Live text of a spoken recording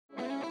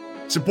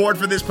Support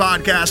for this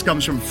podcast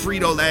comes from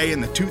Frito-Lay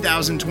and the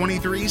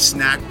 2023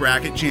 Snack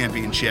Bracket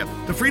Championship.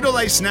 The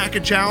Frito-Lay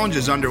Snack-It Challenge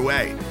is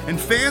underway, and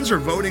fans are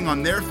voting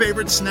on their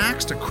favorite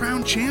snacks to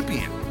crown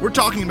champion. We're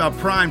talking about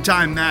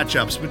prime-time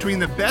matchups between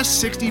the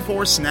best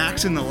 64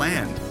 snacks in the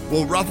land.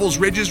 Will Ruffles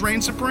Ridges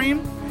reign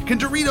supreme? Can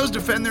Doritos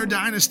defend their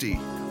dynasty?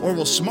 Or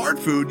will Smart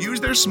Food use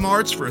their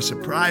smarts for a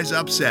surprise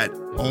upset?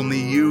 Only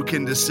you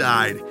can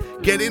decide.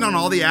 Get in on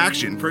all the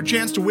action for a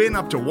chance to win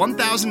up to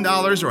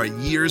 $1,000 or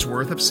a year's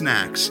worth of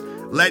snacks.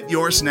 Let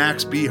your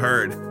snacks be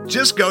heard.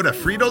 Just go to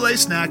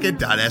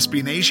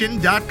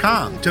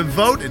fritolaysnacket.sbnation.com to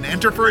vote and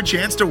enter for a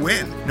chance to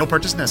win. No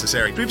purchase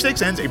necessary.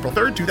 Sweepstakes ends April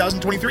 3rd,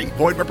 2023.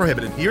 Void where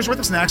prohibited. Year's worth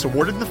of snacks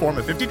awarded in the form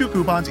of 52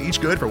 coupons, each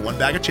good for one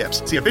bag of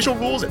chips. See official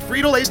rules at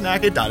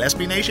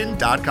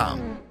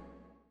fritolaysnacket.sbnation.com.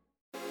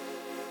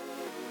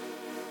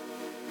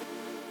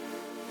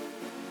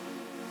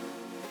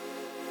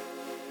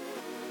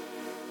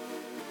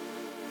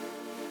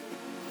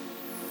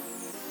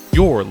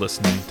 You're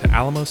listening to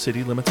Alamo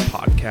City Limits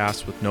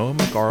Podcast with Noah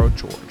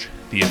Magaro-George,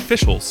 the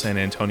official San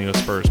Antonio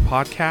Spurs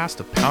podcast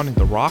of Pounding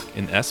the Rock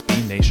in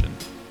SB Nation.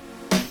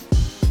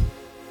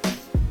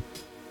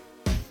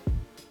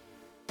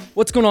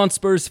 What's going on,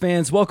 Spurs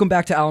fans? Welcome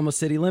back to Alamo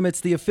City Limits,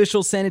 the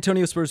official San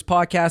Antonio Spurs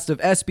podcast of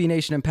SB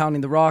Nation and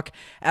Pounding the Rock.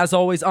 As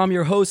always, I'm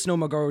your host, Noah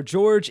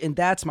Magaro-George, and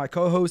that's my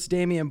co-host,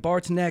 Damien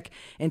Bartonek.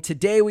 And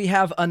today we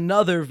have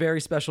another very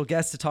special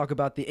guest to talk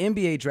about the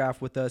NBA draft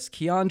with us,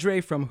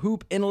 Keandre from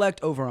Hoop Intellect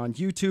over on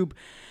YouTube.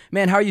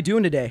 Man, how are you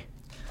doing today?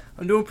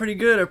 I'm doing pretty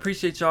good. I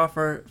appreciate y'all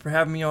for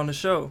having me on the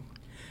show.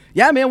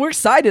 Yeah, man, we're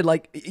excited.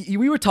 Like,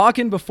 we were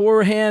talking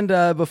beforehand,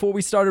 before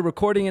we started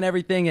recording and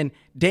everything, and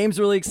Dame's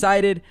really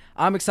excited.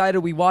 I'm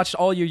excited. We watched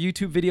all your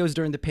YouTube videos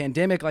during the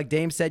pandemic. Like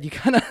Dame said, you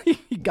kind of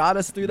you got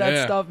us through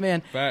that stuff,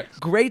 man. Facts.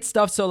 Great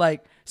stuff. So,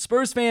 like,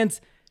 Spurs fans,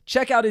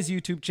 check out his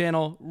YouTube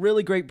channel.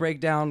 Really great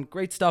breakdown.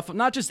 Great stuff.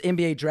 Not just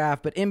NBA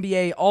draft, but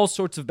NBA, all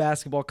sorts of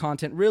basketball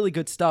content. Really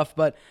good stuff.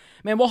 But,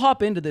 man, we'll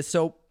hop into this.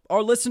 So,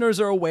 our listeners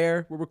are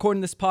aware. We're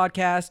recording this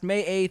podcast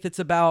May 8th. It's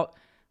about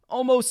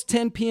almost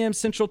 10 p.m.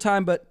 Central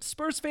Time, but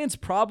Spurs fans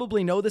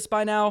probably know this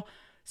by now.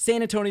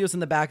 San Antonio's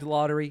in the back of the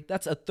lottery.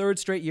 That's a third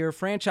straight year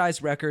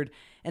franchise record,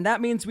 and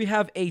that means we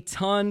have a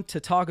ton to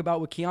talk about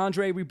with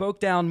Keandre. We broke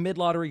down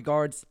mid-lottery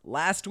guards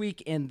last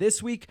week, and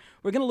this week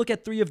we're going to look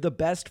at three of the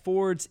best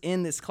forwards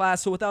in this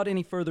class. So without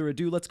any further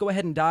ado, let's go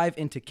ahead and dive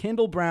into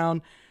Kendall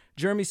Brown,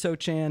 Jeremy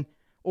Sochan,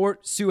 or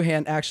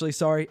Sochan, actually,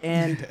 sorry,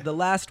 and the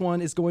last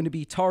one is going to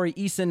be Tari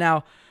Eason.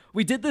 Now,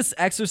 we did this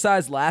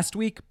exercise last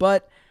week,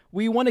 but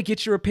we want to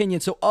get your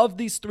opinion. So of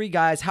these three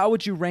guys, how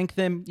would you rank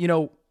them,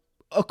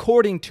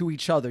 according to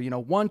each other?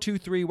 1, 2,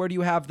 3, where do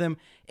you have them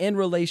in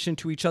relation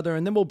to each other?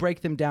 And then we'll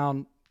break them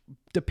down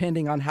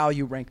depending on how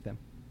you rank them.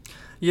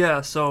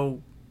 Yeah,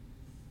 so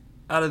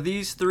out of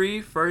these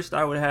three, first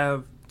I would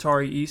have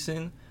Tari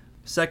Eason.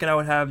 Second, I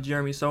would have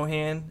Jeremy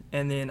Sochan.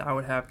 And then I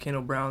would have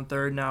Kendall Brown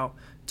third. Now,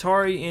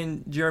 Tari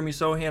and Jeremy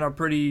Sochan are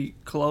pretty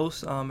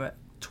close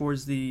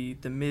towards the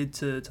mid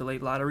to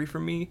late lottery for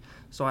me.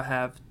 So I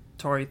have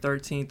Tari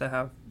 13th, I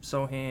have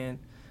Sochan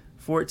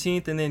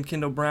 14th, and then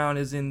Kendall Brown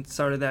is in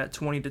sort of that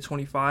 20 to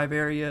 25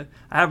 area.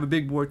 I have a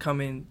big board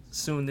coming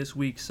soon this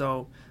week,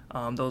 so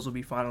those will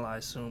be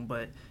finalized soon.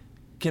 But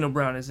Kendall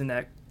Brown is in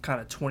that kind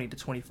of 20 to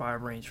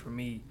 25 range for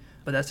me,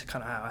 but that's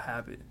kind of how I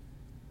have it.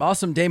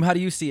 Awesome. Dame, how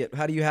do you see it?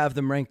 How do you have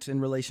them ranked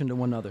in relation to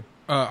one another?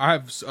 I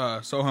have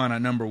Sochan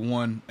at number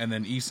 1, and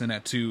then Eason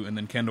at 2, and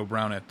then Kendall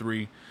Brown at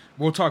 3.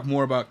 We'll talk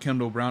more about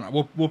Kendall Brown.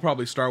 We'll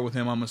probably start with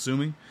him, I'm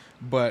assuming.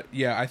 But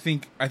yeah, I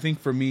think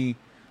for me,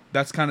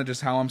 that's kind of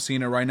just how I'm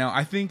seeing it right now.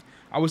 I think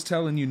I was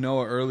telling you,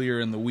 Noah, earlier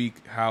in the week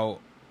how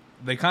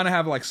they kind of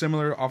have like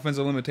similar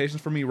offensive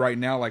limitations for me right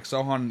now, like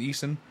Sochan and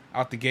Eason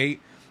out the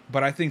gate.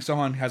 But I think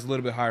Sochan has a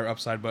little bit higher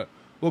upside, but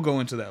we'll go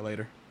into that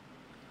later.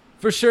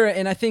 For sure,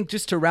 and I think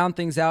just to round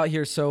things out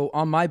here, so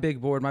on my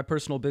big board, my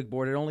personal big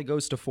board, it only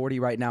goes to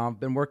 40 right now. I've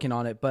been working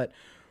on it, but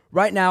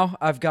right now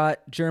I've got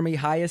Jeremy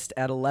highest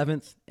at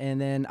 11th,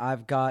 and then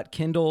I've got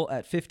Kendall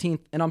at 15th,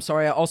 and I'm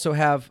sorry, I also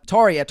have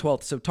Tari at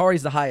 12th, so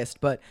Tari's the highest,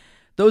 but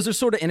those are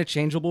sort of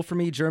interchangeable for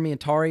me, Jeremy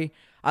and Tari.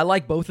 I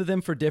like both of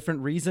them for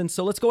different reasons,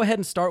 so let's go ahead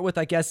and start with,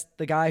 I guess,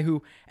 the guy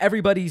who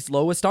everybody's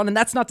lowest on, and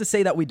that's not to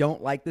say that we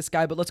don't like this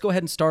guy, but let's go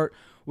ahead and start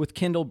with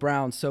Kendall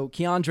Brown. So,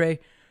 Keandre,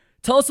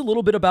 tell us a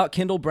little bit about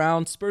Kendall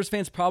Brown. Spurs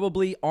fans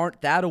probably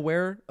aren't that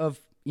aware of,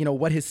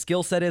 what his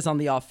skill set is on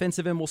the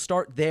offensive end. We'll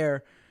start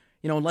there.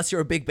 Unless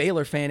you're a big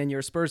Baylor fan and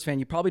you're a Spurs fan,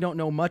 you probably don't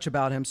know much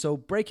about him. So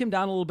break him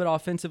down a little bit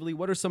offensively.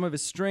 What are some of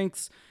his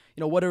strengths?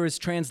 What are his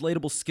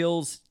translatable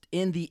skills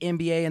in the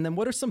NBA? And then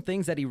what are some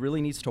things that he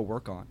really needs to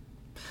work on?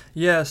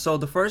 Yeah, so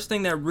the first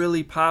thing that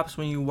really pops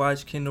when you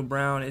watch Kendall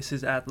Brown is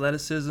his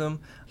athleticism.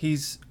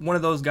 He's one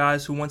of those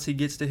guys who once he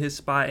gets to his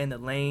spot in the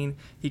lane,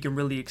 he can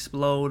really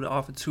explode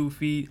off of 2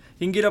 feet.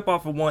 He can get up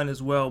off of 1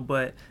 as well,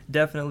 but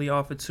definitely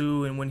off of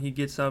 2. And when he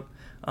gets up,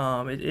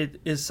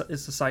 it's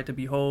a sight to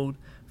behold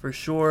for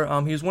sure.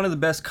 He was one of the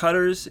best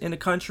cutters in the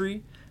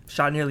country.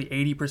 Shot nearly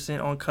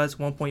 80% on cuts,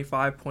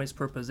 1.5 points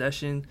per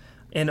possession.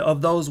 And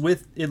of those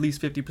with at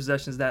least 50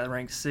 possessions, that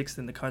ranks 6th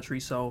in the country.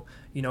 So,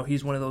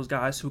 he's one of those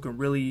guys who can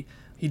really,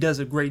 he does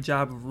a great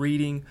job of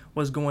reading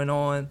what's going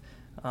on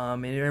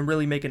and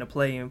really making a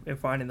play and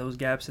finding those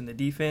gaps in the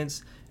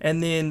defense.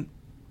 And then,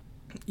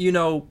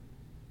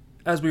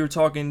 as we were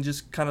talking,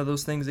 just kind of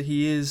those things that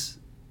he is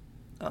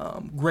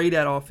great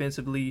at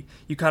offensively,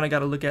 you kind of got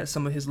to look at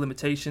some of his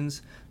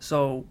limitations.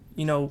 So,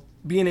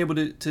 being able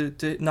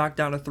to knock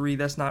down a three,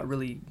 that's not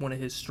really one of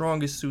his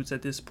strongest suits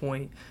at this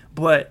point.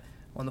 But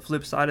on the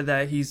flip side of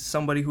that, he's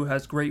somebody who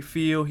has great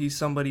feel. He's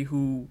somebody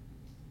who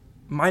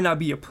might not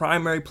be a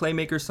primary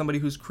playmaker, somebody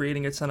who's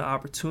creating a ton of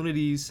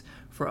opportunities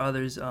for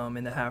others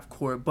in the half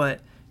court. But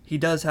he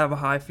does have a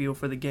high feel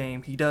for the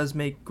game. He does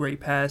make great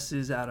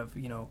passes out of,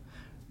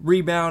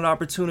 rebound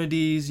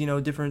opportunities,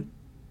 different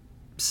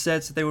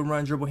sets that they would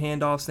run, dribble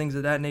handoffs, things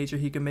of that nature.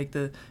 He can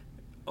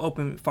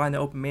find the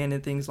open man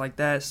and things like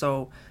that.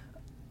 So,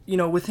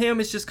 with him,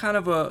 it's just kind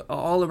of a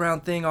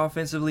all-around thing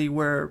offensively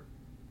where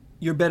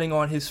you're betting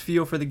on his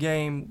feel for the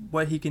game,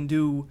 what he can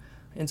do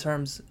in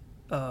terms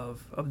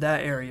of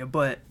that area.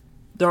 But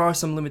there are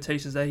some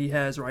limitations that he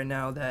has right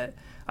now that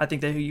I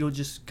think that you'll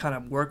just kind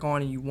of work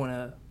on and you want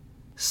to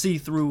see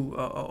through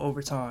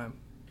over time.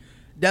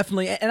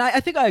 Definitely. And I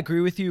think I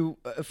agree with you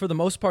for the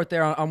most part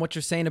there on what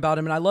you're saying about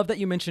him. And I love that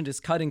you mentioned his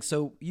cutting.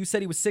 So you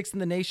said he was 6th in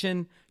the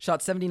nation,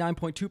 shot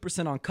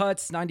 79.2% on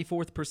cuts,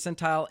 94th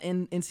percentile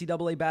in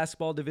NCAA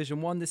basketball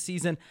Division I this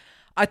season.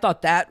 I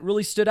thought that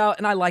really stood out,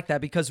 and I like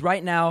that because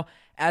right now,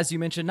 as you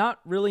mentioned,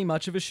 not really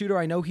much of a shooter.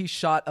 I know he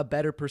shot a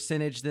better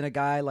percentage than a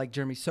guy like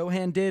Jeremy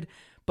Sochan did,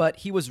 but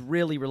he was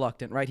really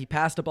reluctant, right? He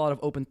passed up a lot of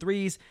open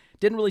threes,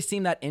 didn't really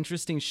seem that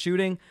interesting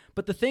shooting.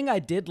 But the thing I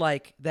did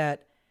like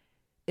that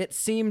it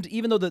seemed,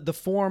 even though the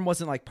form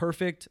wasn't like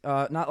perfect,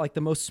 not like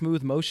the most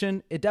smooth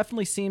motion, it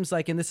definitely seems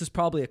like, and this is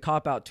probably a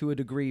cop-out to a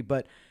degree,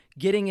 but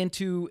getting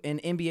into an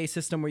NBA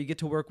system where you get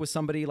to work with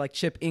somebody like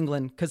Chip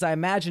England, because I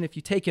imagine if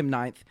you take him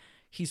 9th,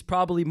 he's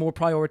probably more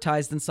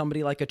prioritized than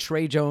somebody like a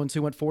Trey Jones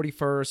who went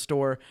 41st,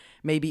 or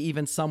maybe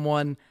even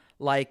someone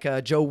like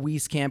Joe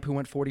Wieskamp who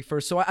went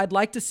 41st. So I'd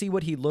like to see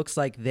what he looks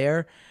like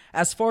there.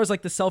 As far as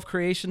like the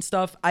self-creation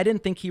stuff, I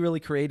didn't think he really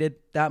created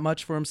that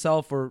much for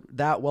himself or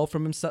that well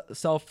from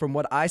himself from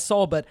what I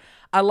saw, but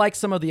I like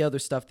some of the other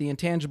stuff, the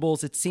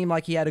intangibles. It seemed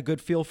like he had a good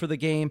feel for the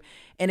game.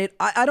 And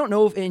I don't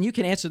know if, and you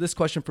can answer this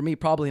question for me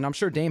probably, and I'm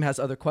sure Dame has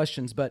other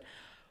questions, but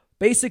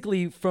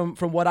basically, from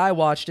what I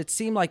watched, it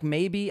seemed like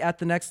maybe at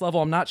the next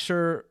level, I'm not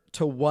sure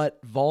to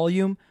what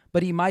volume,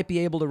 but he might be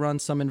able to run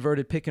some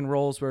inverted pick and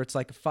rolls where it's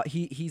like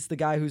he's the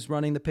guy who's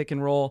running the pick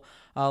and roll,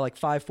 like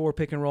 5-4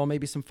 pick and roll,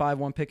 maybe some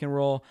 5-1 pick and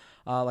roll,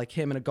 like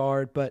him and a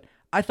guard. But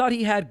I thought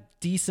he had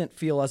decent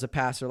feel as a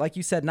passer. Like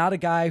you said, not a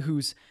guy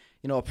who's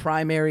a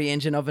primary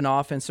engine of an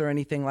offense or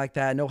anything like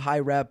that, no high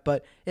rep,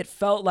 but it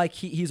felt like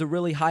he's a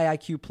really high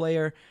IQ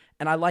player,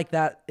 and I like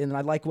that, and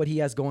I like what he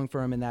has going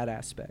for him in that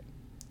aspect.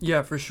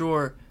 Yeah, for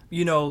sure.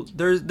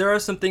 There are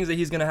some things that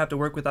he's going to have to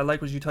work with. I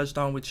like what you touched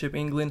on with Chip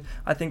England.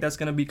 I think that's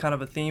going to be kind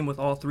of a theme with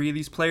all three of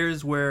these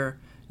players where,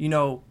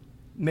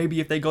 maybe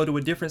if they go to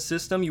a different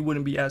system, you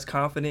wouldn't be as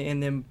confident in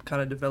them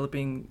kind of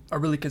developing a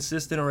really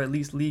consistent or at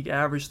least league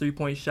average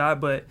three-point shot.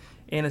 But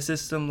in a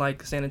system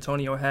like San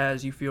Antonio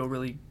has, you feel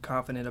really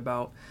confident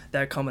about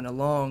that coming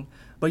along.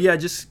 But yeah,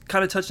 just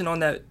kind of touching on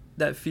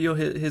that feel,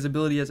 his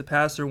ability as a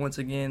passer once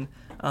again.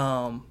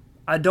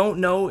 I don't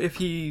know if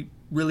he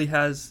really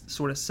has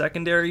sort of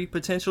secondary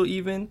potential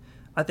even.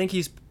 I think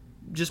he's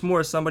just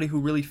more somebody who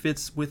really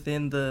fits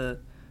within the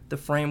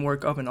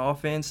framework of an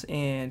offense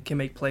and can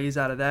make plays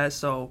out of that.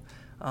 So,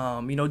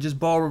 just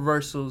ball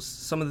reversals,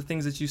 some of the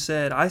things that you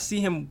said, I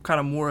see him kind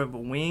of more of a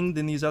wing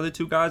than these other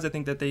two guys. I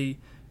think that they,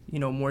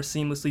 more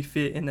seamlessly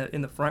fit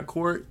in the front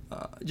court,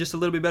 just a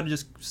little bit better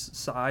just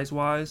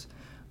size-wise.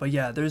 But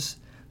yeah, there's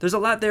a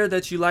lot there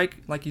that you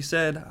like you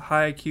said,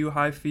 high IQ,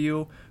 high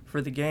feel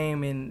for the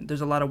game, and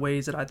there's a lot of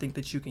ways that I think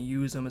that you can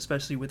use him,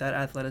 especially with that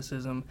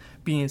athleticism,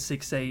 being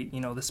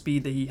 6'8", the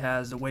speed that he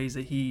has, the ways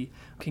that he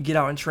can get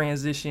out in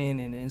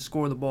transition and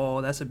score the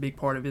ball. That's a big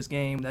part of his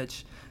game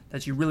that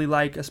you really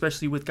like,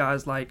 especially with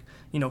guys like,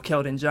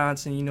 Keldon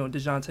Johnson,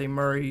 DeJounte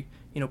Murray,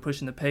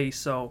 pushing the pace.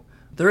 So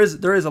there is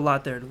a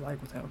lot there to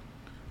like with him.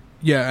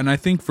 Yeah, and I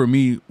think for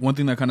me, one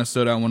thing that kind of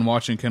stood out when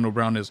watching Kendall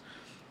Brown is,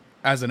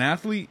 as an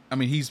athlete,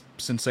 he's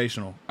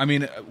sensational.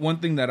 One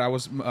thing that I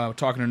was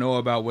talking to Noah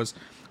about was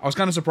I was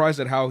kind of surprised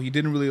at how he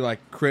didn't really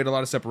create a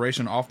lot of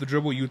separation off the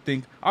dribble. You'd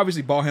think,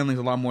 obviously, ball handling is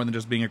a lot more than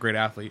just being a great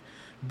athlete.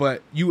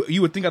 But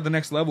you would think at the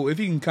next level, if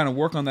he can kind of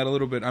work on that a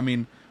little bit,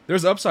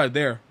 there's upside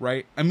there,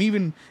 right?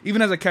 Even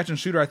as a catch and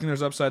shooter, I think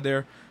there's upside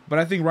there. But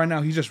I think right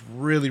now he's just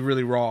really,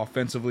 really raw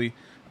offensively.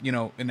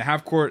 In the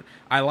half court,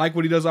 I like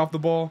what he does off the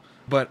ball,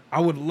 but I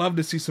would love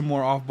to see some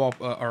more off ball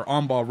or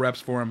on ball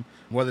reps for him,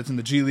 whether it's in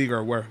the G League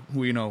or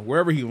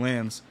wherever he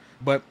lands.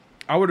 But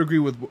I would agree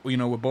with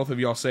what both of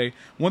y'all say.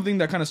 One thing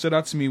that kind of stood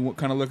out to me,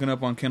 kind of looking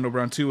up on Kendall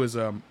Brown too, is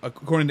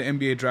according to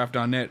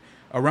NBADraft.net,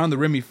 around the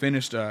rim he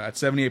finished at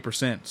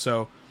 78%.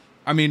 So,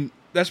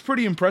 that's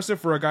pretty impressive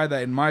for a guy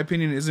that, in my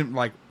opinion, isn't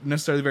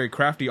necessarily very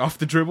crafty off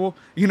the dribble.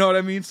 You know what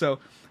I mean? So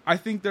I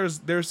think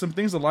there's some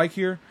things to like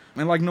here.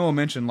 And like Noah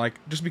mentioned, like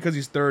just because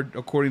he's third,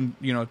 according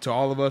to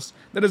all of us,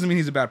 that doesn't mean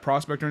he's a bad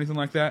prospect or anything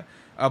like that.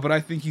 But I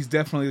think he's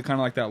definitely kind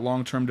of like that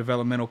long-term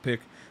developmental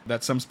pick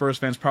that some Spurs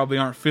fans probably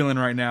aren't feeling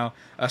right now,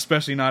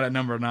 especially not at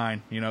number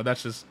 9.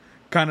 That's just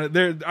kind of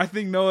there. I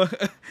think Noah,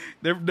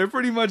 they're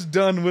pretty much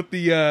done with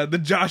the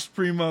Josh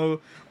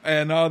Primo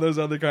and all those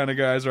other kind of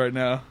guys right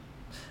now.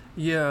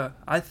 Yeah,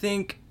 I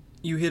think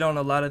you hit on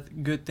a lot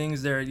of good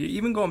things there.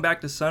 Even going back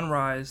to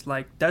Sunrise,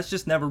 like that's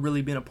just never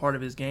really been a part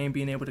of his game,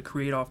 being able to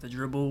create off the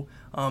dribble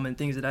and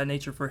things of that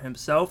nature for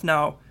himself.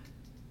 Now,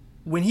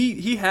 when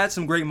he had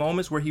some great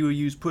moments where he would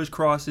use push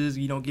crosses,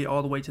 get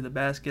all the way to the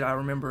basket. I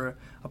remember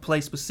a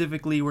play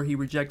specifically where he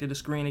rejected a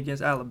screen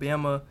against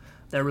Alabama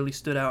that really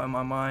stood out in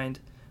my mind.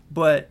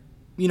 But,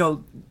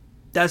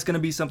 that's going to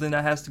be something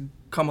that has to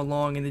come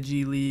along in the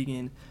G League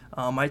and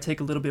might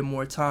take a little bit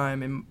more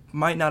time and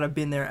might not have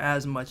been there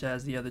as much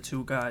as the other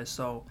two guys.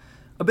 So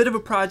a bit of a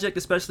project,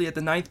 especially at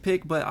the 9th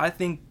pick, but I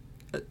think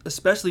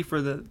especially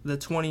for the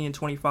 20 and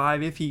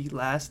 25, if he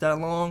lasts that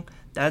long,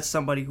 that's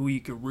somebody who you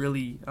could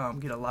really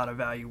get a lot of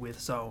value with.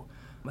 So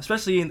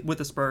especially with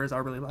the Spurs, I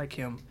really like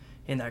him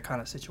in that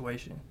kind of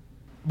situation.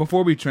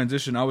 Before we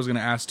transition, I was going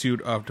to ask to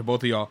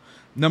both of y'all.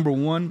 Number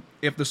one,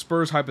 if the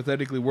Spurs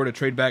hypothetically were to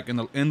trade back in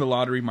the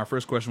lottery, my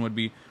first question would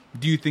be,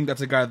 do you think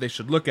that's a guy that they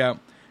should look at?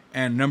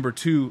 And number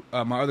two,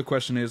 my other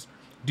question is,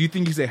 do you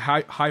think he's a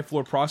high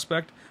floor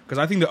prospect? Because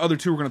I think the other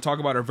two we're going to talk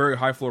about are very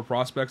high floor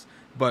prospects.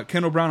 But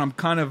Kendall Brown, I'm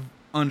kind of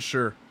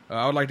unsure.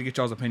 I would like to get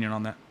y'all's opinion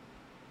on that.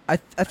 I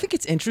think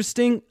it's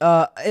interesting,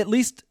 at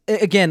least,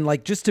 again,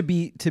 like just to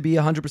be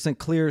 100%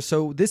 clear.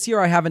 So this year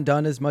I haven't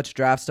done as much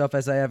draft stuff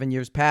as I have in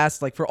years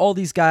past. Like for all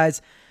these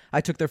guys,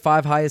 I took their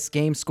 5 highest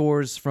game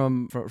scores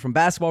from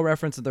Basketball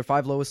Reference and their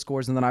 5 lowest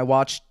scores, and then I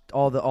watched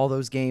all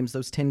those games,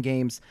 those 10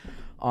 games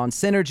on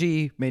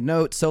Synergy, made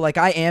notes. So like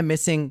I am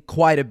missing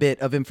quite a bit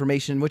of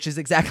information, which is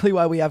exactly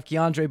why we have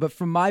Keandre. But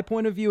from my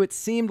point of view, it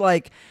seemed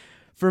like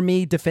for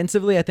me,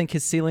 defensively, I think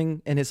his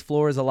ceiling and his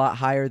floor is a lot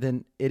higher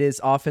than it is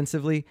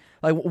offensively.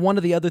 Like one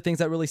of the other things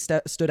that really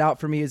stood out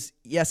for me is,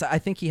 yes, I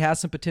think he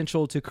has some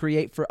potential to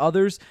create for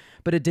others,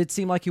 but it did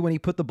seem like when he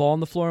put the ball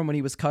on the floor and when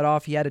he was cut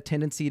off, he had a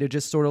tendency to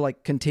just sort of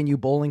like continue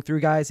bowling through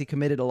guys. He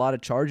committed a lot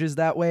of charges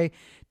that way.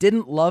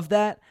 Didn't love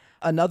that.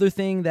 Another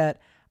thing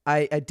that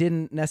I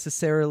didn't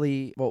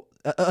necessarily,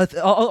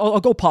 I'll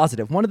go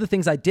positive. One of the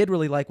things I did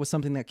really like was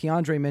something that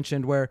Keandre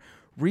mentioned where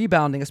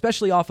rebounding,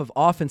 especially off of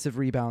offensive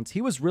rebounds,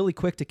 he was really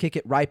quick to kick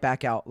it right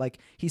back out. Like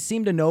he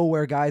seemed to know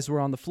where guys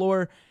were on the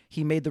floor.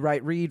 He made the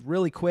right read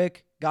really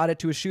quick, got it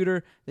to a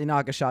shooter, they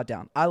knock a shot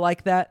down. I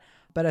like that.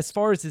 But as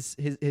far as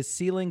his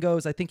ceiling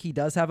goes, I think he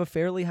does have a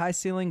fairly high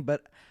ceiling,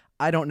 but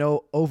I don't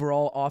know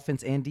overall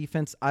offense and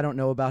defense. I don't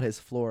know about his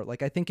floor.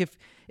 Like I think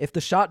if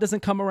the shot doesn't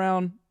come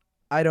around,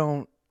 I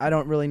don't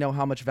really know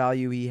how much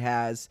value he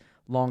has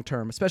long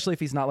term, especially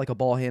if he's not like a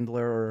ball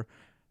handler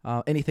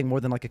or anything more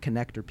than like a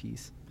connector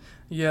piece.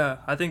 Yeah,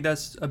 I think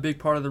that's a big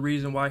part of the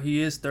reason why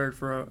he is third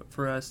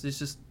for us. It's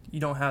just you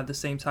don't have the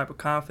same type of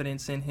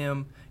confidence in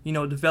him,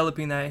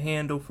 developing that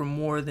handle for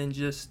more than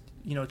just,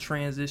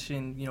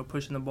 transition,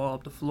 pushing the ball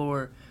up the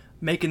floor,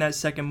 making that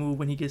second move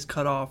when he gets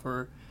cut off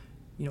or,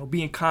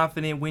 being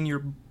confident when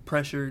you're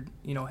pressured,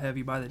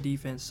 heavy by the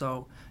defense.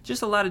 So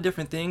just a lot of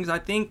different things. I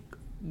think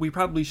we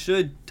probably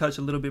should touch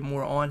a little bit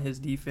more on his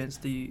defense,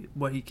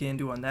 what he can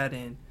do on that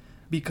end,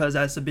 because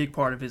that's a big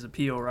part of his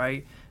appeal,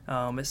 right?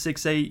 At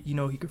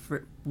 6'8", he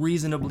could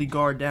reasonably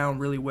guard down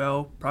really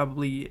well,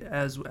 probably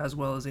as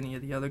well as any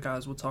of the other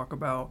guys we'll talk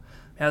about.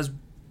 Has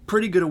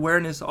pretty good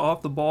awareness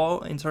off the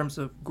ball in terms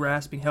of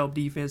grasping help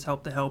defense,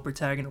 help to help, or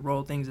tagging a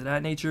roll, things of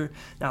that nature.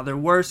 Now, there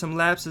were some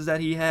lapses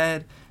that he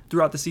had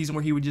throughout the season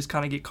where he would just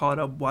kind of get caught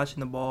up watching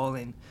the ball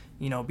and,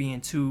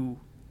 being too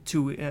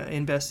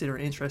invested or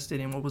interested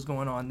in what was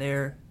going on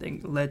there. They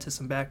led to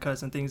some back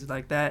cuts and things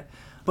like that.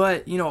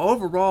 But,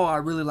 overall, I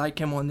really like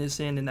him on this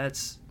end, and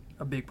that's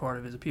a big part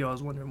of his appeal. I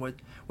was wondering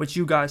what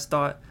you guys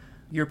thought,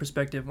 your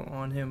perspective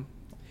on him.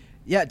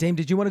 Yeah, Dame,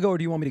 did you want to go or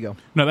do you want me to go?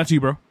 No, that's you,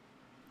 bro.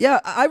 Yeah,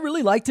 I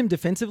really liked him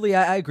defensively.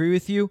 I agree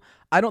with you.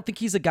 I don't think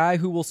he's a guy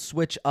who will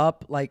switch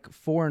up like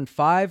 4 and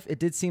 5. It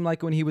did seem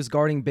like when he was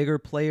guarding bigger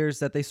players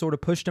that they sort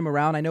of pushed him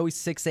around. I know he's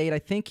 6'8". I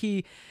think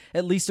he,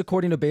 at least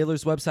according to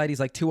Baylor's website,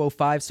 he's like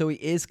 205, so he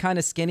is kind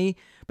of skinny,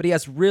 but he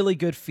has really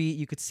good feet.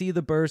 You could see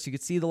the burst. You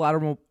could see the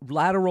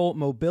lateral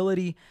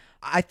mobility.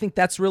 I think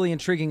that's really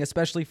intriguing,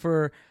 especially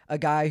for a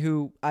guy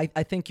who I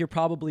think you're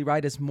probably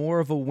right is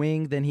more of a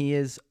wing than he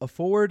is a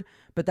forward,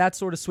 but that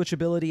sort of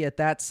switchability at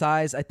that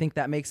size, I think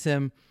that makes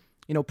him,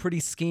 pretty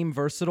scheme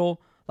versatile.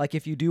 Like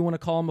if you do want to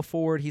call him a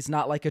forward, he's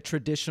not like a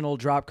traditional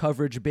drop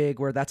coverage big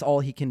where that's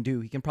all he can do.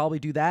 He can probably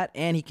do that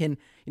and he can,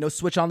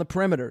 switch on the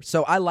perimeter.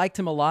 So I liked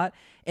him a lot.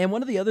 And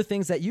one of the other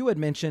things that you had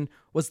mentioned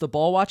was the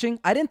ball watching.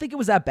 I didn't think it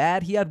was that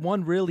bad. He had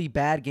one really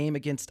bad game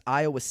against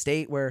Iowa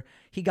State where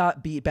he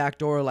got beat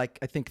backdoor like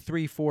I think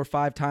 3, 4,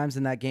 5 times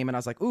in that game. And I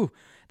was like, ooh,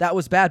 that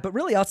was bad. But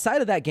really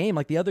outside of that game,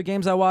 like the other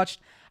games I watched,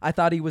 I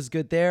thought he was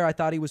good there. I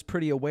thought he was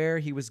pretty aware.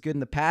 He was good in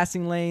the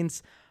passing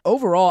lanes.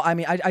 Overall, I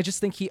mean, I just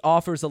think he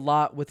offers a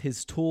lot with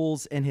his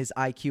tools and his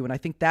IQ. And I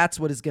think that's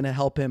what is going to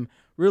help him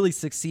really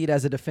succeed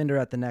as a defender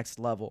at the next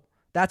level.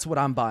 That's what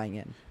I'm buying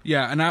in.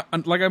 Yeah,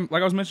 and like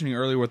I was mentioning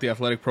earlier with the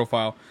athletic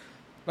profile,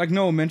 like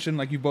Noah mentioned,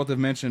 like you both have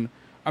mentioned,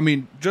 I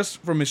mean, just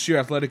from his sheer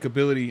athletic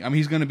ability, I mean,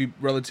 he's going to be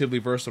relatively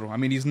versatile. I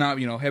mean, he's not,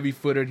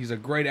 heavy-footed. He's a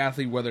great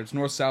athlete, whether it's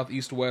north, south,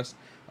 east, west.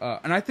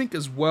 And I think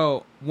as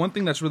well, one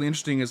thing that's really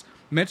interesting is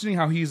mentioning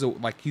how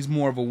he's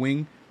more of a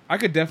wing. I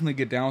could definitely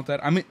get down with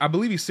that. I mean, I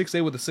believe he's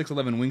 6'8" with a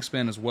 6'11"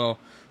 wingspan as well.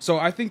 So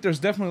I think there's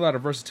definitely a lot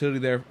of versatility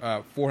there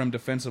for him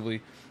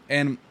defensively.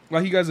 And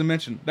like you guys have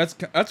mentioned,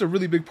 that's a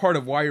really big part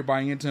of why you're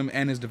buying into him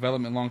and his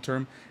development long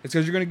term. It's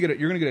because you're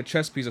gonna get a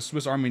chess piece, a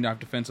Swiss Army knife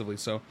defensively.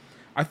 So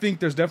I think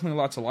there's definitely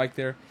a lot to like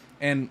there.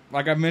 And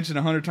like I've mentioned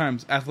 100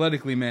 times,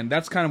 athletically, man,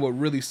 that's kind of what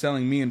really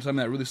selling me and something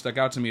that really stuck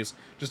out to me is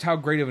just how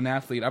great of an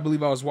athlete. I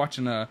believe I was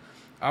watching I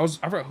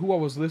forgot who I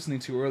was listening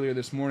to earlier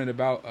this morning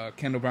about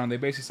Kendall Brown. They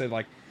basically said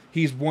like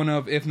he's one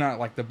of, if not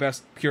like the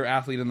best pure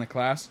athlete in the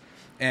class.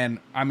 And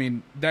I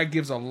mean, that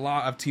gives a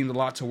lot of teams a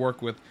lot to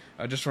work with,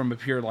 just from a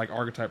pure like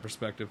archetype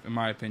perspective, in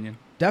my opinion.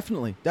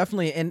 Definitely.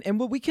 And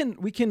what we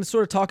can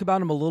sort of talk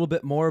about him a little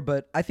bit more,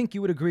 but I think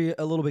you would agree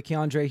a little bit,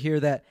 Keandre, here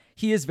that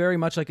he is very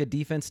much like a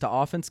defense to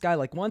offense guy.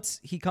 Like once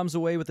he comes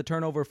away with a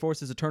turnover,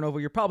 forces a turnover,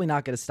 you're probably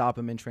not going to stop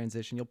him in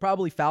transition. You'll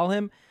probably foul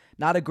him.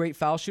 Not a great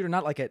foul shooter,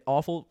 not like an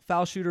awful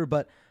foul shooter,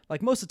 but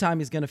like most of the time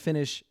he's going to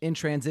finish in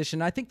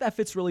transition. I think that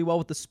fits really well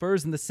with the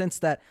Spurs in the sense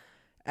that,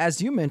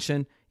 as you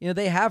mentioned,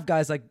 they have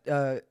guys like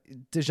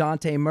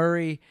DeJounte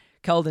Murray,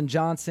 Keldon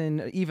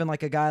Johnson, even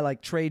like a guy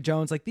like Trey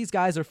Jones. Like these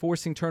guys are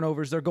forcing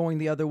turnovers. They're going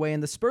the other way,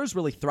 and the Spurs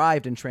really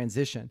thrived in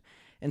transition.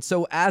 And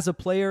so as a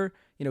player,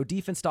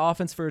 defense to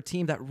offense for a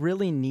team that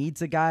really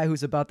needs a guy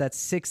who's about that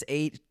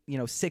 6'8",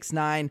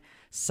 6'9"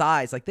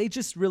 size. Like they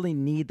just really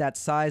need that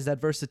size, that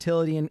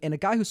versatility, and a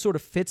guy who sort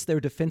of fits their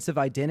defensive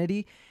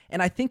identity.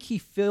 And I think he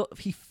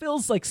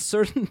fills like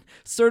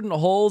certain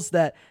holes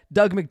that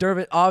Doug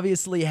McDermott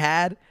obviously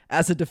had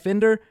as a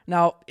defender.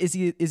 Now, is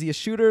he a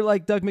shooter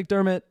like Doug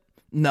McDermott?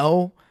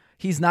 No.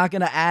 He's not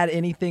going to add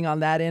anything on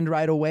that end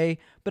right away,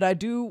 but I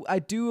do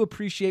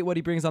appreciate what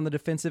he brings on the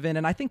defensive end.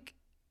 And I think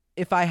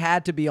if I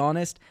had to be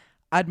honest,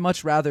 I'd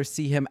much rather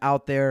see him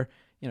out there,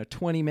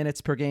 20 minutes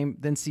per game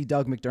than see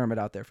Doug McDermott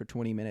out there for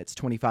 20 minutes,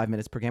 25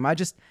 minutes per game.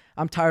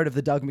 I'm tired of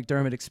the Doug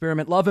McDermott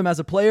experiment. Love him as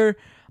a player.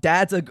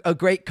 Dad's a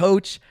great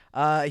coach.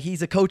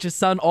 He's a coach's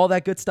son, all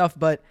that good stuff,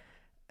 but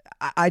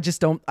I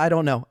don't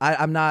know.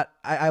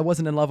 I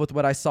wasn't in love with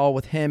what I saw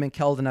with him and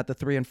Keldon at the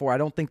 3 and 4. I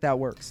don't think that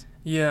works.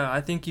 Yeah, I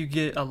think you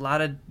get a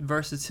lot of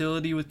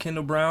versatility with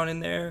Kendall Brown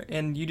in there,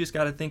 and you just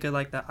got to think of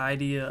like the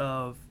idea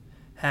of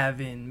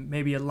having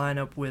maybe a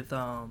lineup with,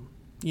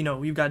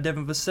 you've got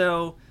Devin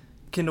Vassell,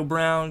 Kendall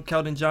Brown,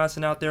 Keldon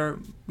Johnson out there,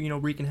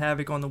 wreaking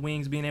havoc on the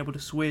wings, being able to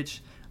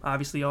switch.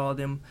 Obviously, all of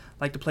them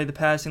like to play the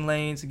passing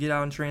lanes, to get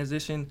out in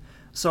transition.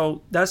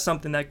 So that's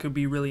something that could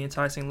be really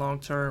enticing long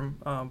term,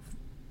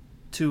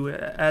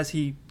 as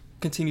he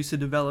continues to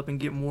develop and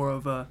get more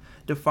of a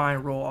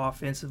defined role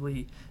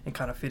offensively and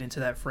kind of fit into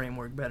that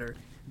framework better.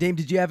 Dame,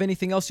 did you have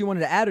anything else you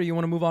wanted to add, or you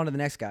want to move on to the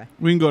next guy?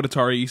 We can go to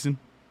Tari Eason.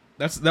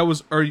 That's who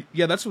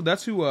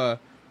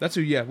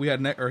we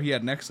had he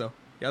had next. So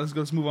yeah,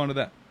 let's move on to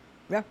that.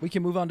 Yeah, we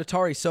can move on to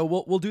Tari. So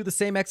we'll do the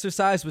same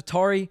exercise with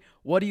Tari.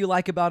 What do you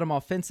like about him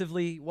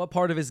offensively? What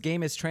part of his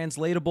game is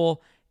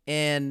translatable?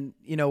 And,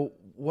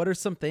 what are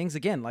some things?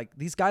 Again, like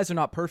these guys are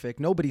not perfect.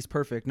 Nobody's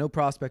perfect. No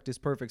prospect is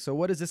perfect. So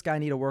what does this guy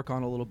need to work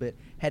on a little bit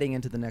heading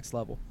into the next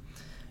level?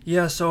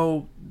 Yeah,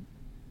 so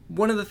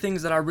one of the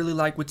things that I really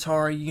like with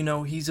Tari,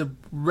 he's a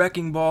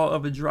wrecking ball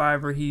of a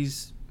driver.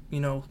 He's,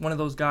 one of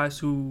those guys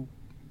who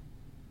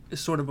is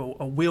sort of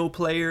a will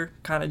player,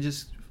 kind of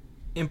just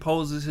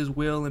imposes his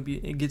will and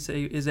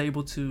is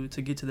able to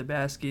get to the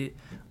basket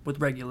with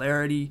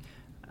regularity.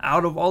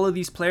 Out of all of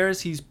these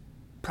players, he's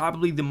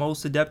probably the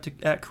most adept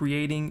at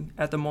creating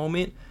at the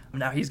moment.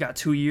 Now he's got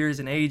 2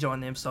 years in age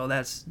on him, so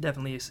that's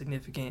definitely a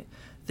significant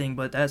thing,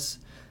 but that's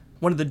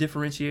one of the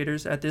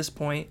differentiators at this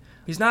point.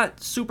 He's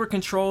not super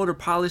controlled or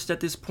polished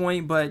at this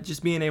point, but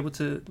just being able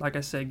to, like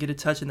I said, get a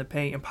touch in the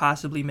paint and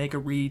possibly make a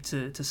read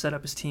to set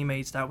up his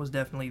teammates, that was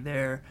definitely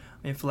there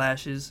in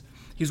flashes.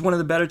 He's one of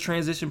the better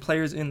transition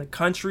players in the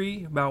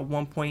country, about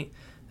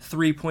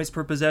 1.3 points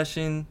per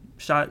possession,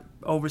 shot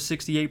over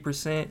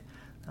 68%.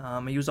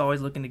 He was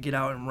always looking to get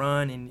out and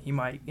run, and he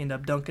might end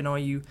up dunking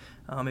on you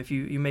if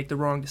you make the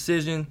wrong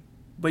decision.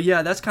 But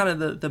yeah, that's kind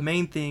of the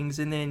main things.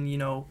 And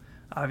then,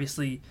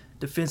 obviously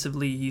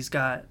defensively, he's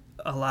got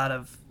a lot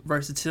of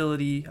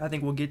versatility. I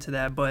think we'll get to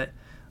that. But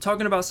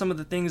talking about some of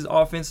the things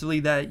offensively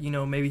that,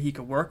 maybe he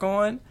could work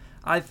on,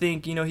 I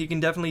think, he can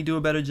definitely do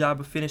a better job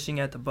of finishing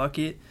at the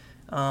bucket.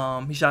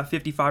 He shot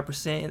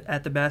 55%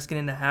 at the basket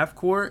in the half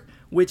court,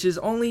 which is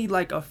only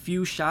like a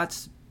few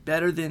shots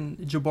better than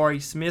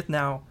Jabari Smith.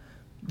 Now,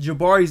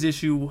 Jabari's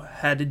issue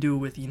had to do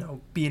with,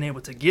 being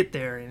able to get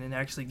there and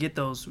actually get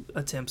those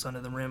attempts under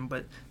the rim,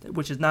 but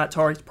which is not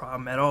Tari's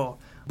problem at all.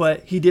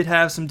 But he did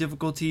have some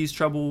difficulties,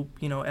 trouble,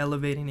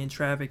 elevating in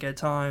traffic at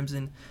times,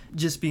 and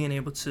just being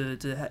able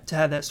to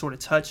have that sort of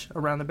touch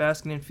around the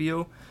basket and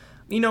feel,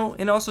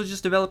 and also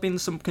just developing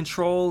some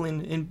control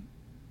and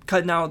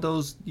cutting out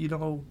those,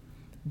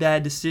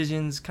 bad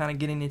decisions, kind of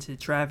getting into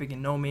traffic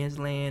in no man's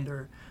land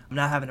or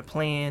not having a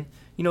plan,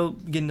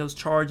 getting those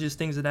charges,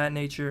 things of that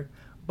nature.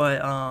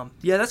 But,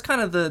 that's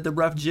kind of the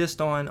rough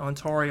gist on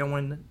Tari. I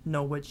want to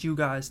know what you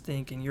guys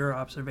think and your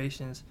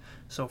observations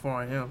so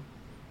far on him.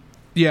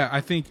 Yeah,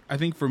 I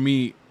think for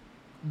me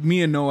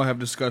and Noah have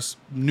discussed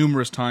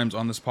numerous times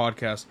on this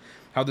podcast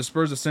how the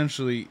Spurs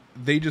essentially,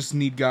 they just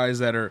need guys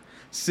that are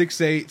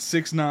 6'8",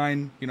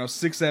 6'9",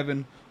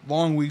 6'7",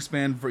 long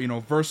wingspan,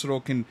 versatile,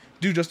 can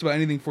do just about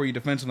anything for you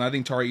defensively. I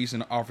think Tari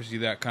Eason offers you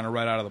that kind of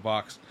right out of the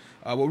box.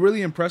 What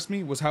really impressed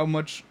me was how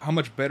much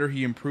better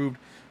he improved,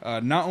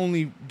 not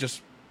only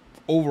just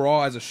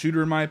overall as a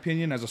shooter, in my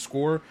opinion, as a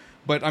scorer,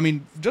 but I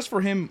mean just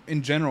for him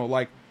in general.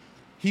 Like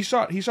he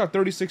shot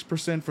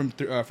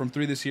 36% from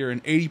three this year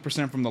and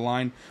 80% from the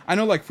line. I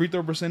know like free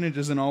throw percentage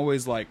isn't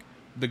always like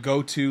the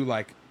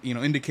go-to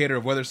indicator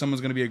of whether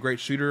someone's going to be a great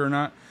shooter or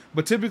not.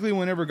 But typically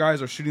whenever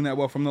guys are shooting that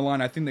well from the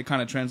line, I think that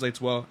kind of translates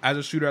well as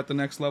a shooter at the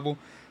next level.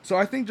 So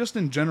I think just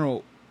in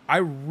general, I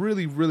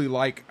really, really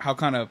like how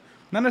kind of,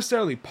 not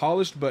necessarily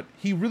polished, but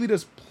he really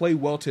does play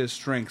well to his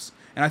strengths.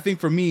 And I think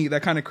for me,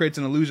 that kind of creates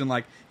an illusion.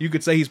 Like you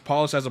could say he's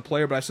polished as a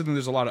player, but I still think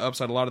there's a lot of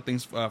upside, a lot of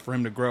things for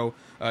him to grow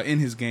in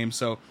his game.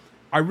 So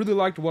I really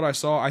liked what I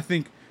saw. I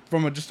think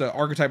from just an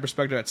archetype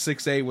perspective at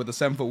 6'8" with a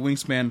 7-foot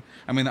wingspan,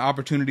 I mean, the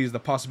opportunities, the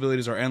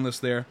possibilities are endless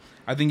there.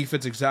 I think he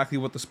fits exactly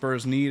what the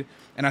Spurs need.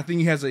 And I think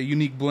he has a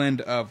unique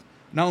blend of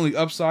not only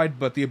upside,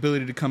 but the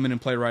ability to come in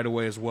and play right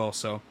away as well.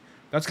 So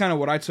that's kind of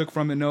what I took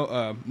from it,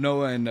 Noah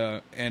and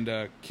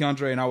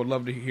Keandre, and I would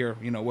love to hear,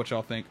 what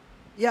y'all think.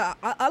 Yeah,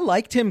 I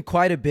liked him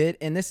quite a bit,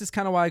 and this is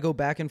kind of why I go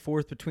back and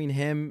forth between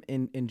him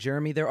and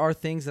Jeremy. There are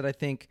things that I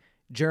think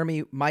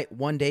Jeremy might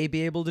one day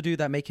be able to do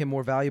that make him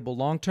more valuable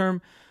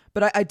long-term.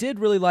 But I did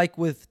really like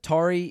with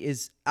Tari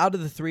is, out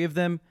of the three of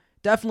them,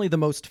 definitely the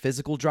most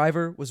physical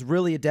driver, was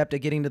really adept at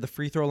getting to the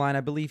free throw line.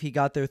 I believe he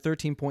got there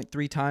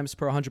 13.3 times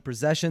per 100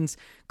 possessions.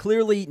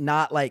 Clearly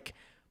not like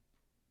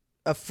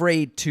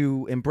afraid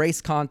to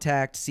embrace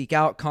contact, seek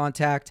out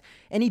contact,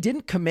 and he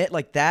didn't commit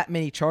like that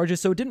many charges,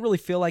 so it didn't really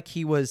feel like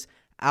he was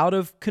out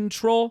of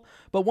control.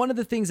 But one of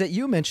the things that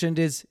you mentioned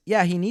is,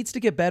 yeah, he needs to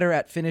get better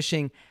at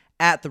finishing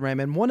at the rim.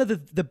 And one of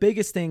the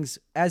biggest things,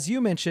 as you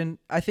mentioned,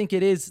 I think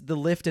it is the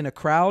lift in a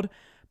crowd,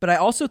 but I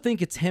also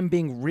think it's him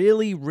being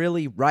really,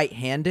 really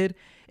right-handed.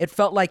 It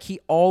felt like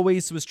he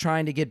always was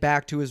trying to get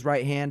back to his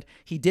right hand.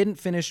 He didn't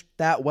finish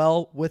that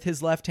well with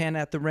his left hand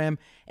at the rim.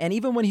 And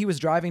even when he was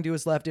driving to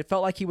his left, it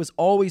felt like he was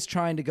always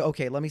trying to go,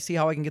 okay, let me see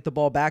how I can get the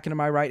ball back into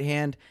my right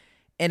hand.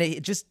 And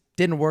it just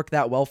didn't work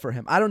that well for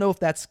him. I don't know if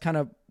that's kind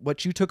of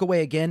what you took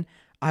away. Again,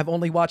 I've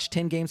only watched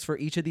 10 games for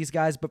each of these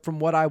guys, but from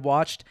what I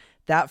watched,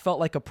 that felt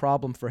like a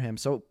problem for him.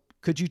 So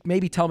could you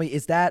maybe tell me,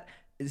 is that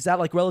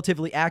like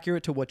relatively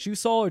accurate to what you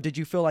saw, or did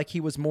you feel like he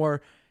was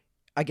more,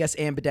 I guess,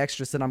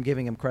 ambidextrous than I'm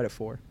giving him credit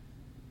for?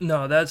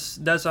 No, that's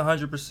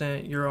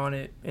 100%. You're on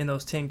it. In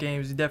those 10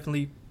 games, he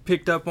definitely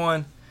picked up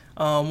on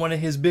one of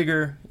his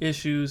bigger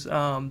issues.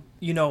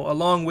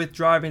 Along with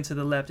driving to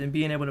the left and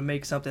being able to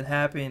make something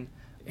happen,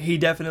 he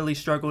definitely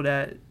struggled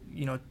at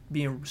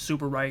being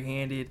super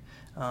right-handed.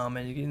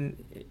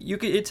 And you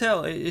could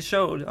tell it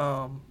showed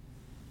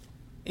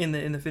in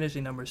the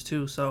finishing numbers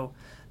too. So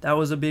that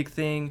was a big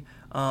thing.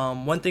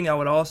 One thing I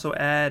would also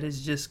add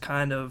is just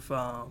kind of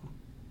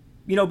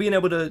being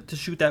able to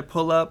shoot that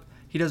pull up.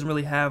 He doesn't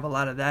really have a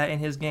lot of that in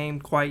his game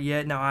quite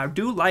yet. Now I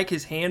do like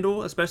his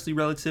handle, especially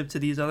relative to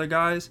these other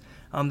guys.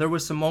 There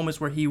was some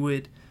moments where he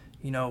would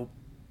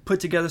put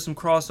together some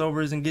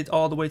crossovers and get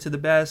all the way to the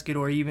basket,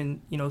 or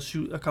even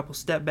shoot a couple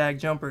step back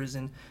jumpers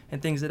and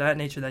things of that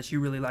nature that you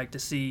really like to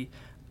see.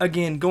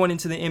 Again, going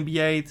into the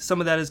NBA, some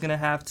of that is going to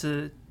have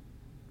to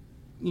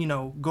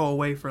go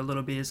away for a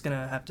little bit. It's going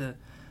to have to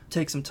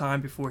take some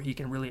time before he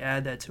can really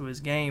add that to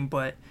his game,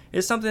 but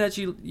it's something that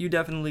you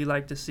definitely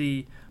like to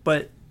see.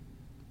 But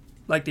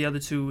like the other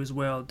two as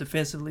well,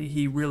 defensively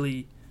he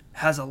really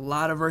has a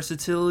lot of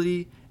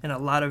versatility and a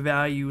lot of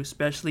value,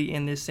 especially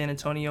in this San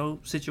Antonio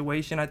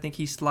situation. I think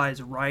he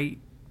slides right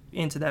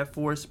into that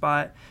 4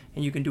 spot,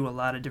 and you can do a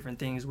lot of different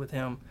things with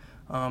him.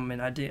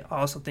 And I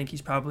also think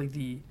he's probably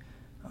the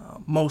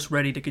most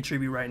ready to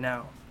contribute right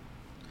now.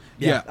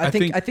 Yeah, I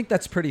think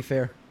that's pretty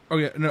fair. Oh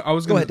yeah, no,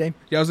 Go ahead, Dame.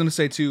 Yeah, I was gonna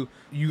say too.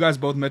 You guys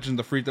both mentioned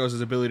the free throws,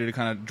 his ability to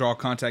kind of draw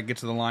contact, get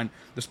to the line.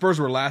 The Spurs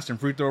were last in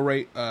free throw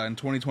rate in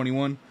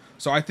 2021,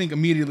 so I think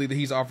immediately that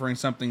he's offering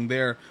something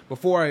there.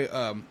 Before I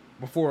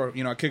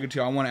kick it to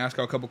you, I want to ask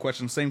you a couple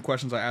questions. Same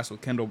questions I asked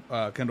with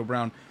Kendall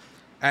Brown.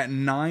 At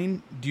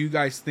 9, do you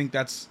guys think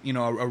that's,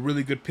 a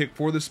really good pick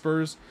for the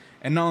Spurs?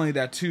 And not only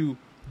that, too,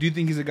 do you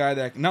think he's a guy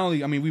that not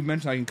only, we've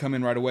mentioned how he can come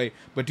in right away,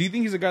 but do you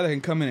think he's a guy that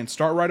can come in and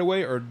start right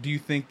away, or do you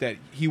think that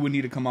he would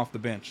need to come off the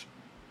bench?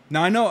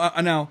 Now,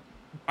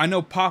 I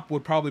know Pop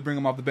would probably bring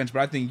him off the bench,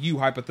 but I think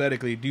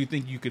hypothetically, do you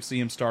think you could see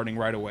him starting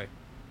right away?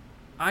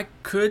 I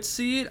could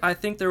see it. I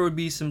think there would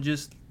be some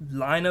just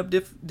lineup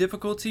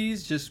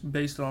difficulties just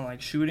based on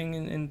like shooting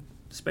and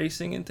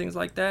spacing and things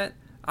like that.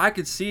 I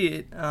could see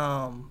it,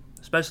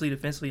 especially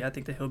defensively. I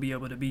think that he'll be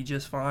able to be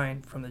just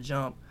fine from the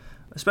jump,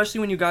 especially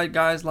when you got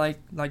guys like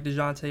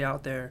DeJounte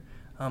out there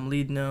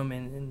leading them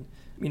and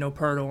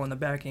Pirtle on the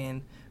back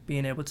end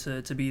being able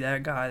to be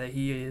that guy that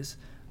he is.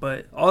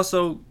 But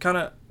also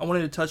I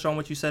wanted to touch on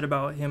what you said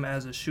about him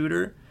as a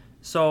shooter.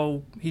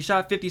 So he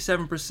shot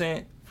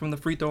 57% from the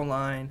free throw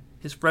line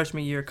his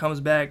freshman year, comes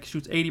back,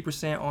 shoots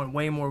 80% on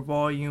way more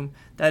volume.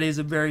 That is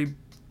a very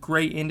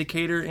great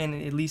indicator, and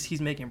at least he's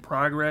making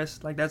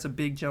progress. Like, that's a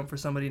big jump for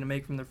somebody to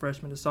make from the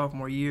freshman to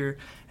sophomore year.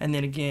 And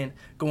then again,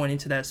 going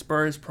into that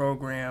Spurs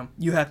program,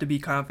 you have to be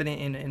confident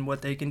in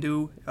what they can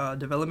do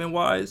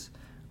development-wise.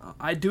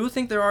 I do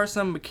think there are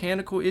some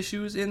mechanical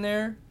issues in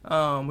there.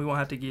 We won't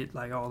have to get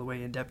like all the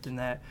way in depth in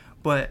that.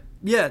 But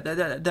yeah,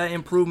 that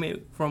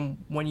improvement from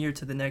one year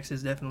to the next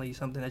is definitely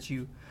something that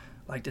you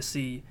like to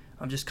see.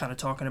 I'm just kind of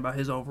talking about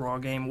his overall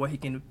game, what he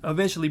can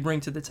eventually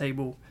bring to the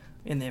table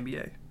in the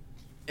NBA.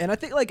 And I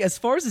think, like, as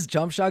far as his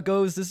jump shot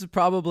goes, this is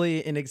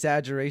probably an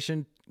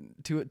exaggeration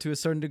to a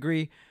certain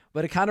degree,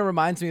 but it kind of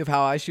reminds me of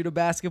how I shoot a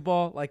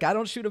basketball. Like, I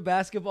don't shoot a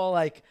basketball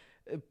like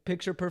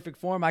picture perfect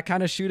form. I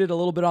kind of shoot it a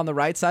little bit on the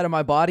right side of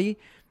my body,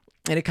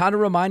 and it kind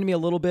of reminded me a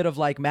little bit of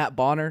like Matt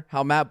Bonner,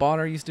 how Matt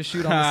Bonner used to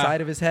shoot on the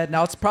side of his head.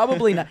 Now, it's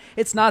probably not,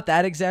 it's not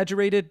that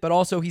exaggerated, but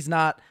also he's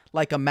not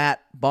like a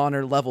Matt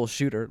Bonner level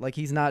shooter. Like,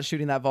 he's not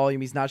shooting that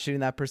volume. He's not shooting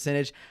that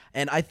percentage.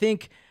 And I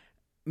think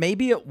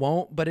maybe it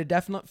won't, but it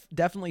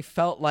definitely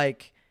felt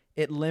like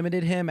it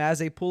limited him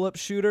as a pull-up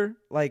shooter.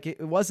 Like,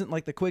 it wasn't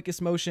like the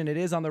quickest motion. It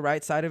is on the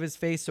right side of his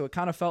face. So it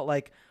kind of felt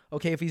like,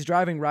 okay, if he's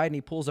driving right and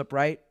he pulls up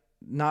right,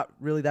 not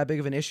really that big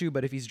of an issue.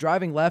 But if he's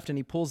driving left and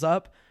he pulls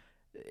up,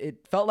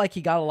 it felt like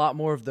he got a lot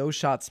more of those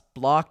shots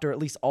blocked or at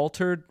least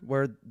altered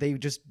where they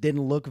just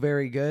didn't look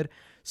very good.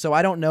 So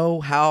I don't know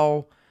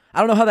how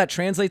that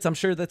translates. I'm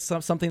sure that's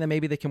something that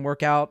maybe they can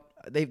work out.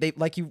 They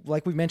like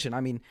we mentioned,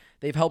 I mean,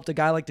 they've helped a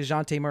guy like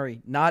DeJounte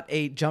Murray, not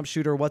a jump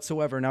shooter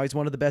whatsoever. Now he's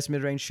one of the best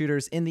mid-range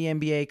shooters in the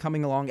NBA,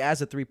 coming along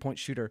as a three-point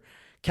shooter.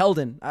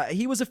 Keldon,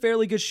 he was a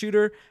fairly good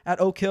shooter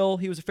at Oak Hill.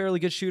 He was a fairly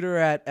good shooter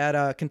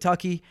at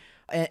Kentucky.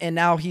 And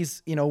now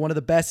he's, one of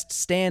the best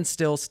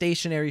standstill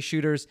stationary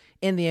shooters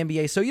in the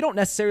NBA. So you don't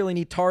necessarily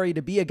need Tari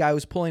to be a guy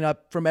who's pulling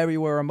up from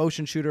everywhere, a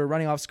motion shooter,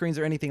 running off screens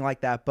or anything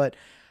like that. But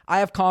I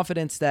have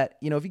confidence that,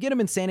 if you get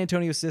him in San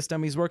Antonio's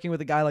system, he's working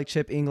with a guy like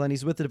Chip England.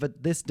 He's with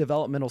this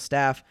developmental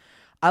staff.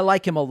 I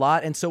like him a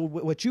lot. And so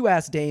what you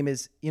asked, Dame,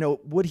 is,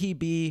 would he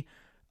be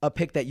a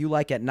pick that you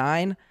like at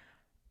 9?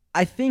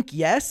 I think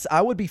yes,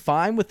 I would be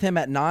fine with him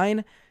at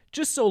 9,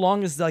 just so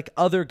long as like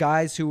other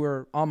guys who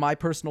are on my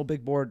personal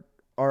big board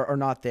are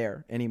not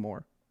there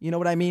anymore. You know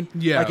what I mean?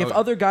 Yeah. Like, if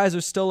other guys are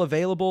still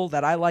available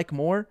that I like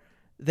more,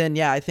 then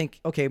yeah, I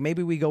think, okay,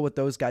 maybe we go with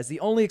those guys. The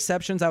only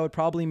exceptions I would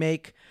probably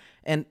make,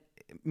 and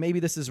maybe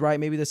this is right,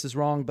 maybe this is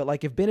wrong, but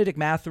like if Benedict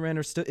Mathurin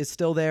is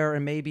still there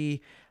and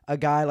maybe a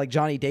guy like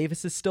Johnny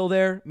Davis is still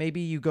there, maybe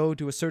you go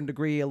to a certain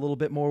degree a little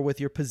bit more with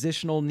your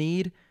positional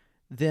need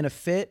than a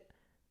fit,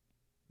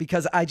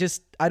 because I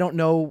don't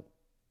know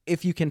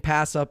if you can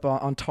pass up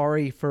on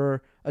Tari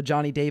for a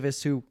Johnny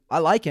Davis, who I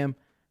like him.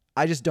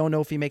 I just don't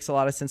know if he makes a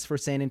lot of sense for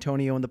San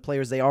Antonio and the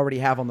players they already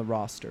have on the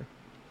roster.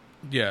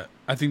 Yeah,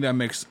 I think that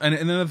makes, and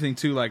another thing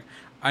too, like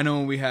I know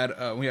when we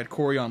had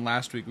Corey on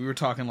last week, we were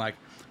talking like,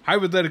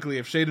 hypothetically,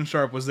 if Shaedon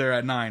Sharpe was there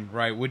at 9,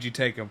 right, would you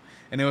take him?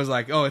 And it was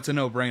like, oh, it's a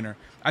no-brainer.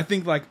 I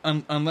think like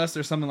unless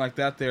there's something like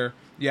that there,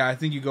 yeah, I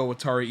think you go with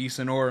Tari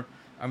Eason or,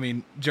 I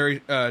mean,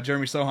 Jeremy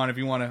Sochan if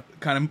you want to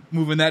kind of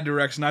move in that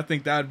direction. I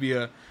think that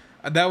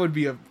would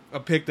be a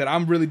pick that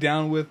I'm really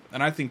down with,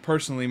 and I think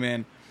personally,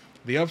 man,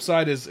 the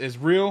upside is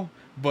real,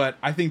 but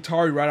I think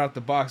Tari right out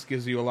the box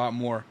gives you a lot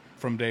more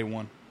from day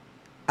one.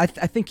 I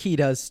think he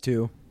does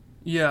too.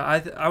 Yeah,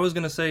 I was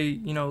going to say,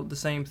 the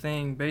same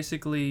thing.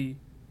 Basically,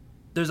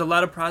 there's a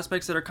lot of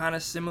prospects that are kind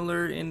of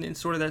similar in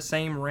sort of that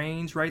same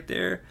range right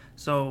there.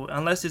 So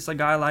unless it's a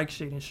guy like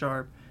Shaedon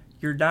Sharpe,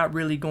 you're not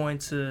really going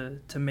to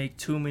make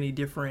too many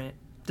different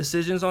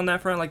decisions on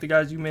that front. Like the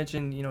guys you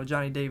mentioned,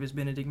 Johnny Davis,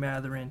 Benedict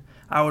Mathurin.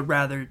 I would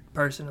rather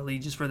personally,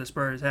 just for the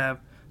Spurs, have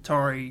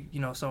Tari,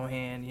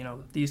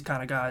 Sochan, these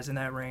kind of guys in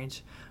that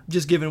range.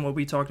 Just given what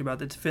we talked about,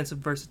 the defensive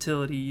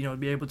versatility,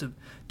 be able to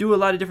do a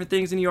lot of different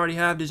things. And you already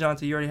have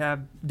DeJounte, you already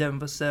have Devin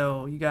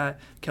Vassell, you got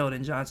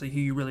Keldon Johnson, who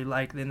you really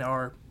like, then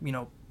are,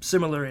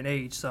 similar in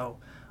age. So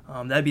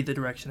that'd be the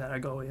direction that I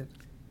go in.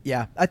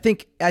 Yeah, I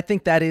think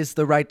that is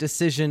the right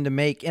decision to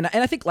make. And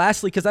I think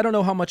lastly, because I don't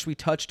know how much we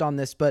touched on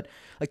this, but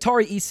like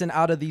Tari Eason,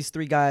 out of these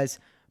three guys,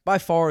 by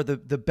far the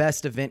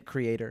best event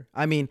creator.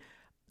 I mean,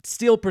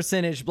 steal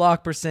percentage,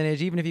 block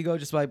percentage, even if you go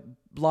just by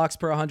blocks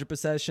per 100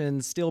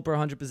 possessions, steal per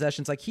 100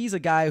 possessions. Like, he's a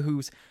guy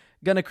who's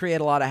going to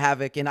create a lot of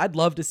havoc, and I'd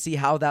love to see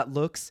how that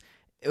looks,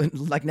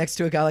 like, next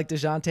to a guy like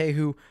DeJounte,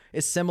 who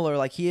is similar.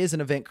 Like, he is an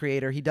event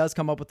creator. He does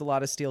come up with a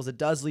lot of steals. It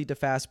does lead to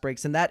fast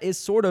breaks, and that is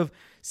sort of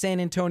San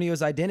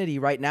Antonio's identity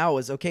right now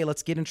is, okay,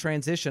 let's get in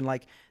transition.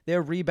 Like,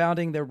 they're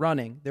rebounding, they're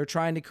running. They're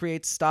trying to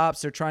create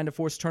stops. They're trying to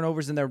force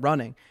turnovers, and they're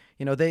running.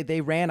 You know,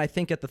 they ran, I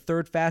think, at the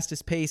third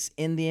fastest pace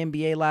in the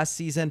NBA last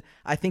season.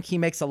 I think he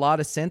makes a lot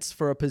of sense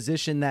for a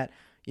position that,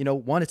 you know,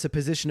 one, it's a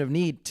position of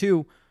need.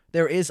 Two,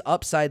 there is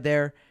upside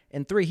there.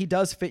 And three, he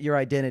does fit your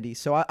identity.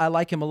 So I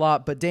like him a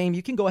lot. But Dame,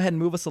 you can go ahead and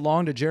move us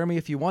along to Jeremy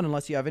if you want,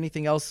 unless you have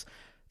anything else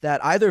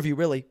that either of you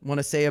really want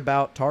to say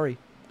about Tari.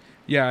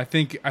 Yeah, I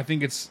think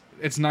it's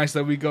nice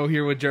that we go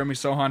here with Jeremy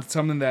Sochan.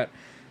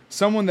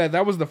 Someone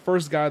that was the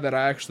first guy that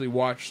I actually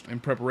watched in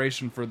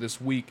preparation for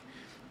this week.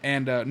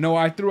 And no,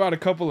 I threw out a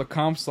couple of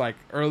comps like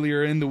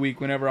earlier in the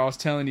week whenever I was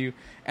telling you,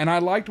 and I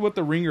liked what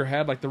the Ringer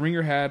had. Like, the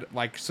Ringer had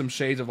like some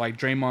shades of like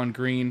Draymond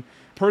Green.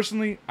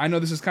 Personally, I know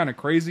this is kind of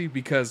crazy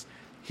because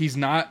he's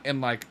not in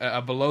like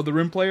a below the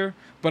rim player,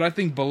 but I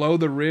think below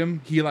the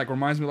rim he like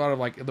reminds me a lot of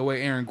like the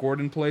way Aaron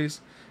Gordon plays.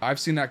 I've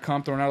seen that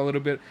comp thrown out a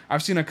little bit.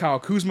 I've seen a Kyle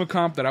Kuzma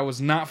comp that I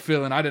was not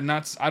feeling. I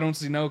don't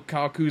see no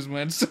Kyle Kuzma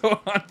in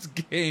Sochan's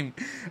game.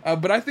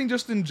 But I think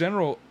just in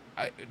general,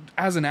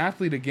 as an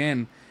athlete,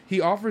 again, he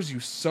offers you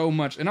so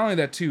much. And not only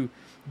that, too,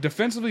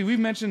 defensively, we've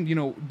mentioned, you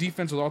know,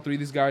 defense with all three of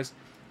these guys.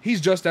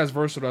 He's just as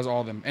versatile as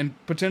all of them, and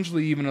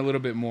potentially even a little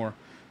bit more.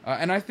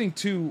 And I think,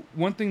 too,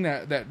 one thing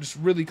that just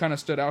really kind of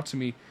stood out to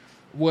me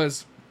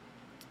was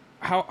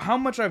how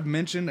much I've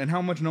mentioned and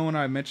how much Noah and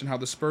I have mentioned how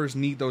the Spurs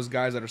need those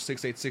guys that are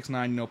 6'8",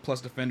 6'9", you know,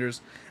 plus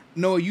defenders.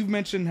 Noah, you've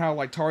mentioned how,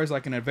 like, Tari's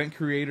like an event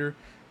creator.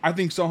 I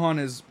think Sochan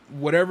is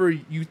whatever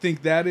you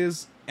think that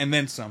is, and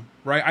then some,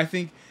 right? I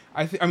think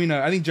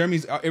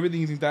Jeremy's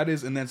everything you think that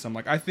is, and then some.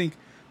 Like, I think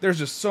there's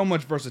just so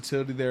much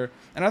versatility there,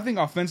 and I think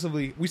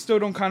offensively we still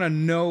don't kind of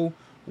know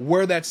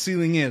where that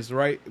ceiling is,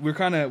 right? We're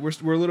a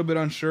little bit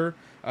unsure.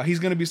 He's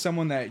going to be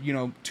someone that, you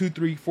know, 2,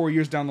 3, 4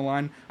 years down the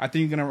line, I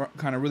think you're going to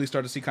kind of really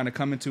start to see kind of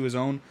come into his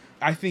own.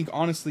 I think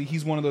honestly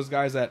he's one of those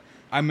guys that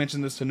I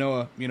mentioned this to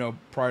Noah, you know,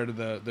 prior to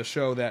the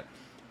show, that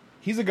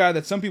he's a guy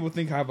that some people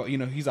think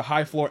he's a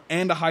high floor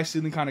and a high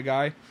ceiling kind of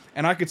guy,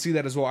 and I could see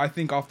that as well. I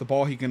think off the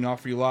ball he can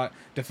offer you a lot.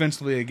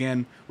 Defensively,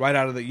 again, right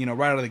out of the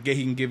gate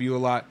he can give you a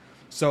lot.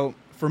 So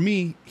for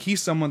me,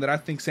 he's someone that I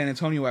think San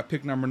Antonio at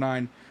pick number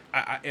 9,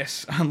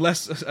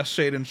 unless a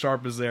Shaedon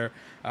Sharpe is there,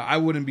 I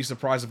wouldn't be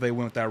surprised if they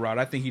went that route.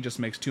 I think he just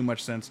makes too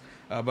much sense.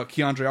 But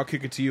Keandre, I'll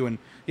kick it to you, and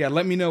yeah,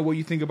 let me know what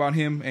you think about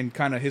him and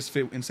kind of his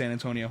fit in San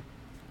Antonio.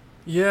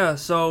 Yeah,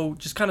 so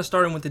just kind of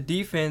starting with the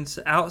defense,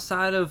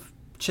 outside of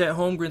Chet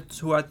Holmgren,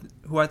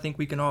 who I think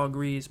we can all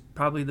agree is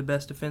probably the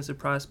best defensive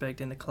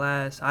prospect in the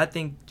class, I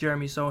think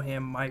Jeremy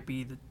Sochan might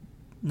be the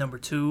number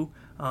 2.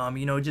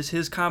 You know, just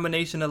his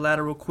combination of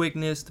lateral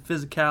quickness, the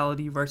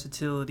physicality,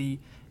 versatility,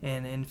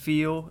 and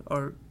feel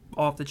are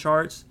off the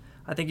charts.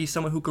 I think he's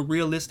someone who could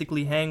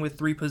realistically hang with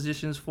 3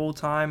 positions full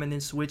time and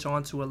then switch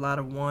on to a lot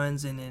of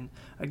 1s and then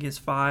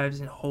against 5s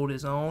and hold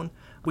his own.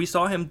 We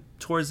saw him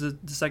towards the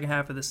second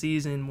half of the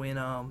season when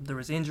there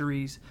was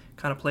injuries,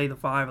 kind of play the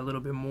 5 a little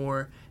bit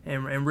more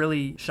and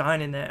really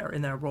shine in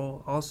that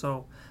role.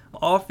 Also,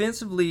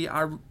 offensively,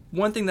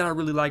 one thing that I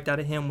really liked out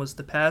of him was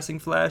the passing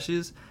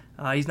flashes.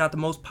 He's not the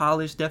most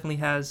polished, definitely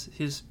has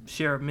his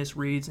share of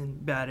misreads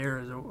and bad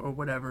errors or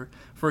whatever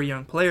for a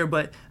young player.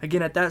 But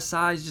again, at that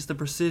size, just the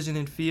precision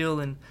and feel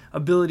and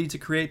ability to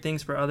create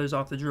things for others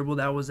off the dribble,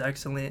 that was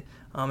excellent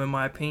in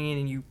my opinion.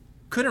 And you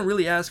couldn't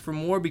really ask for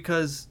more,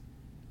 because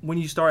when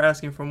you start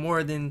asking for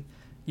more, then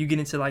you get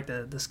into like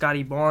the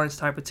Scotty Barnes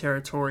type of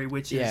territory,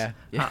 which is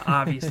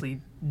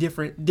obviously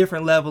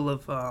different level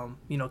of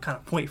kind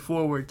of point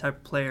forward type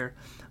of player.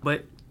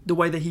 But the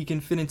way that he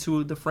can fit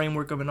into the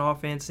framework of an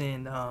offense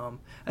and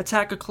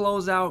attack a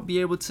closeout,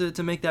 be able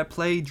to make that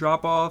play,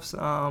 drop-offs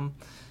to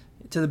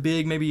the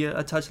big, maybe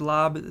a touch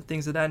lob,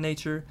 things of that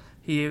nature.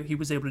 He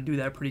was able to do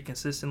that pretty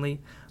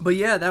consistently. But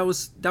yeah, that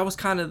was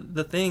kind of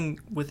the thing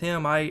with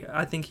him.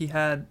 I think he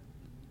had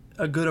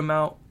a good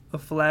amount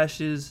of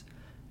flashes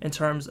in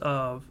terms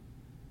of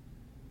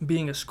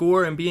being a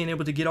scorer and being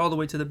able to get all the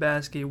way to the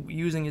basket,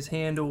 using his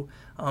handle.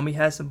 He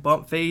has some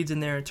bump fades in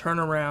there and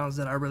turnarounds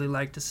that I really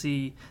like to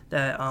see,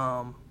 that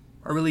are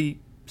really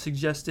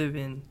suggestive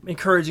and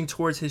encouraging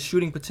towards his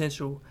shooting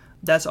potential.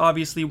 That's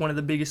obviously one of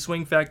the biggest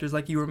swing factors,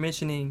 like you were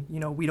mentioning. You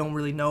know, we don't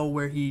really know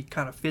where he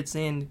kind of fits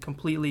in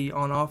completely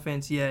on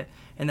offense yet,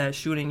 and that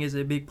shooting is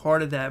a big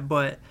part of that.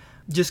 But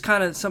just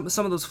kind of some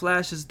of those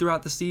flashes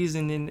throughout the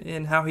season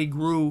and how he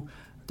grew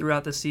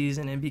throughout the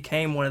season and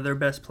became one of their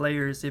best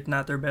players, if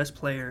not their best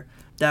player,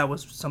 that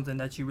was something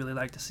that you really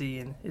like to see,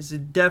 and is a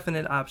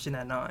definite option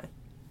at 9.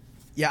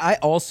 Yeah, I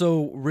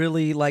also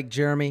really like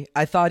Jeremy.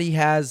 I thought he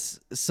has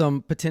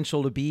some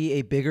potential to be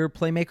a bigger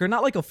playmaker,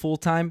 not like a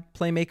full-time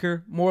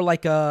playmaker, more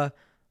like and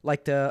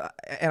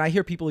I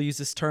hear people use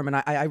this term, and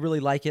I really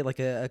like it, like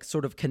a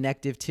sort of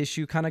connective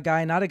tissue kind of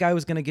guy, not a guy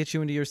who's going to get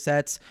you into your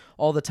sets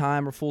all the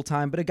time or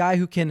full-time, but a guy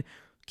who can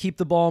keep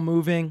the ball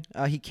moving.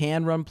 He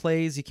can run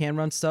plays. You can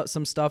run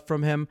some stuff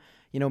from him.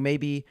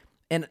 Maybe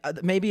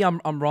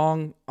I'm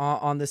wrong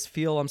on this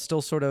feel. I'm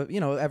still sort of,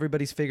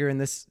 everybody's figuring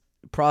this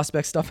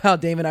prospect stuff out.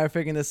 Dave and I are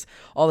figuring this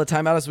all the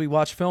time out as we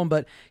watch film,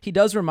 but he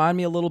does remind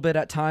me a little bit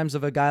at times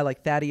of a guy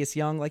like Thaddeus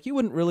Young. Like, you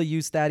wouldn't really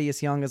use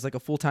Thaddeus Young as like a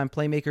full-time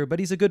playmaker, but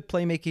he's a good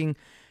playmaking,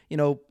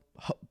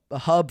 a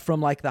hub from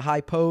like the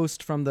high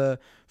post, from the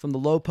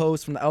low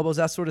post, from the elbows,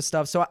 that sort of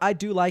stuff. So I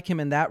do like him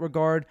in that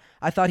regard.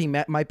 I thought he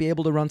might be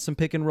able to run some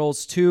pick and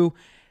rolls too.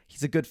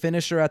 He's a good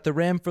finisher at the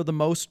rim for the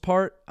most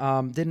part.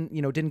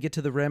 Didn't get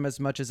to the rim as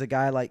much as a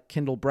guy like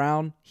Kendall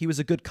Brown. He was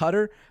a good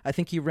cutter. I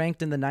think he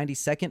ranked in the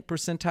 92nd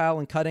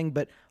percentile in cutting,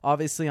 but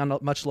obviously on a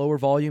much lower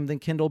volume than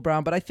Kendall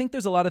Brown. But I think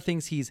there's a lot of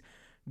things he's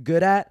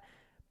good at,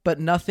 but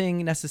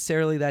nothing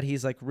necessarily that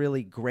he's like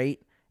really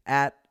great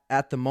at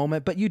the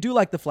moment. But you do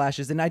like the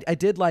flashes, and I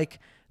did like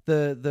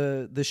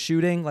the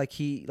shooting. Like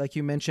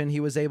you mentioned, he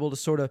was able to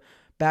sort of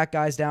back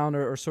guys down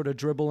or sort of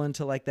dribble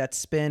into like that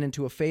spin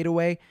into a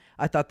fadeaway.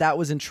 I thought that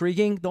was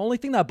intriguing. The only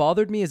thing that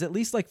bothered me is, at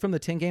least like from the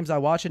 10 games I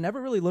watched, it never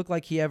really looked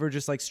like he ever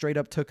just like straight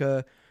up took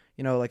a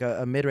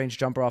mid-range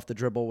jumper off the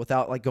dribble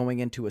without like going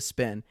into a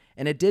spin.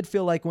 And it did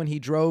feel like when he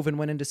drove and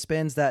went into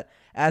spins that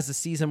as the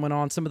season went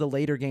on, some of the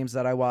later games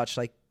that I watched,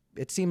 like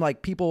it seemed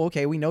like people,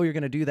 okay, we know you're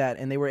going to do that.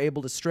 And they were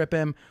able to strip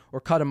him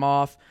or cut him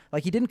off.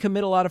 Like, he didn't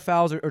commit a lot of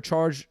fouls or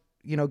charge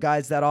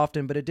guys that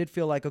often, but it did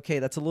feel like, okay,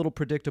 that's a little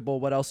predictable.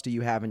 What else do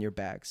you have in your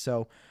bag?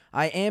 So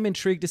I am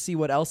intrigued to see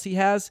what else he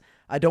has.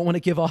 I don't want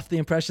to give off the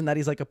impression that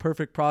he's like a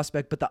perfect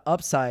prospect, but the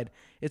upside,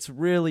 it's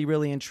really,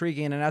 really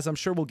intriguing. And as I'm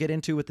sure we'll get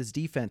into with his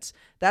defense,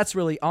 that's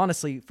really,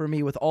 honestly, for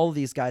me, with all of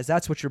these guys,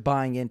 that's what you're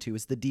buying into,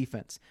 is the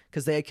defense,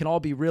 because they can all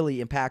be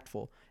really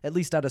impactful, at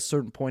least at a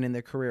certain point in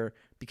their career,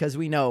 because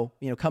we know,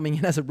 coming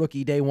in as a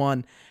rookie day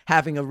one,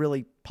 having a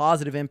really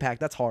positive impact,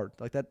 that's hard.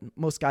 Like that,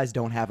 most guys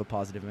don't have a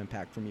positive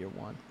impact from year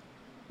one.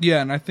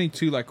 Yeah, and I think,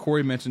 too, like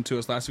Corey mentioned to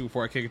us last week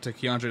before I kick it to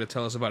Keandre to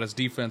tell us about his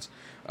defense,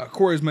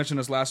 Corey's mentioned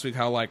us last week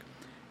how, like,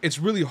 it's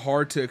really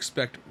hard to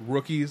expect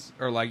rookies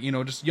or, like,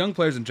 just young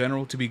players in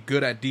general to be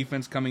good at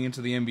defense coming into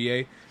the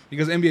NBA,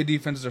 because NBA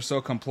defenses are so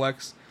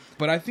complex.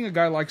 But I think a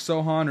guy like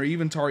Sochan or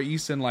even Tari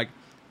Eason, like,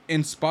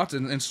 in spots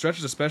and in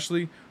stretches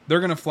especially, they're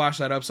going to flash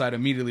that upside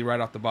immediately right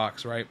off the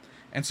box, right?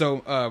 And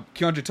so,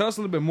 Keandre, tell us a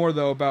little bit more,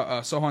 though,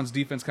 about Sochan's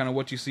defense, kind of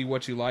what you see,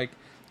 what you like,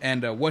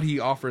 and what he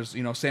offers,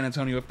 San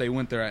Antonio if they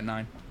went there at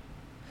 9.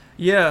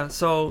 Yeah,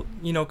 so,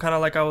 kind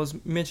of like I was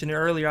mentioning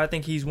earlier, I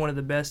think he's one of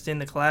the best in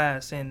the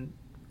class. And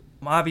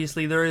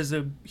obviously there is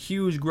a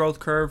huge growth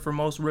curve for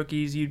most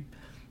rookies.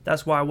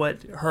 That's why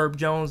what Herb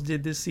Jones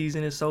did this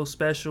season is so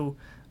special.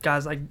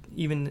 Guys like,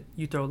 even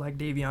you throw like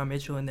Davion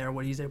Mitchell in there,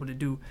 what he's able to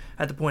do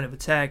at the point of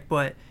attack.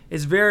 But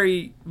it's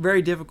very,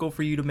 very difficult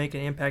for you to make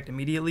an impact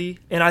immediately.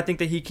 And I think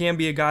that he can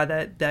be a guy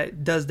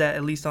that does that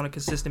at least on a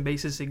consistent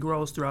basis. It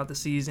grows throughout the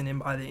season, and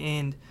by the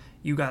end,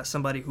 you got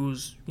somebody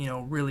who's,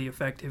 really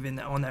effective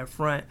on that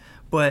front.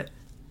 But,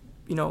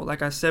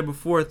 like I said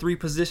before, 3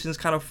 positions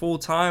kind of full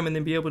time, and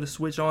then be able to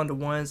switch on to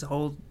ones to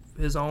hold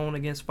his own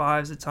against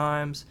 5s at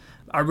times.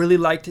 I really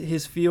liked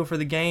his feel for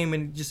the game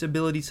and just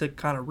ability to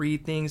kind of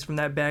read things from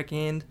that back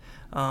end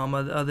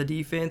of the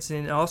defense,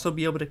 and also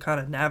be able to kind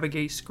of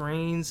navigate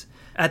screens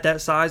at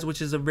that size,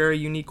 which is a very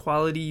unique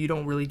quality. You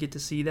don't really get to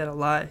see that a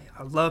lot.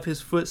 I love his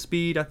foot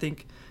speed. I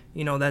think,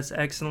 that's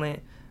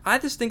excellent. I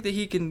just think that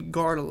he can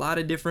guard a lot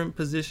of different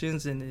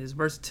positions, and his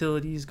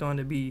versatility is going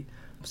to be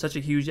such a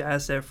huge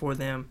asset for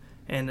them.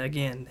 And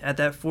again, at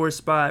that 4th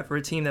spot for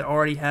a team that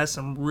already has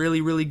some really,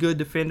 really good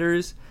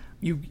defenders,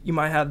 you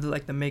might have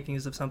the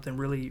makings of something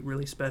really,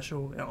 really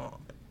special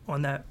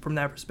from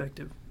that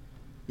perspective.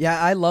 Yeah,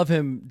 I love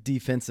him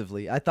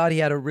defensively. I thought he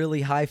had a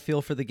really high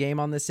feel for the game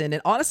on this end.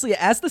 And honestly,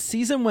 as the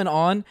season went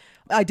on,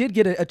 I did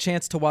get a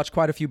chance to watch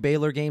quite a few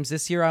Baylor games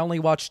this year. I only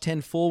watched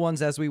 10 full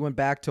ones as we went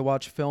back to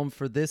watch film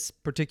for this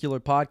particular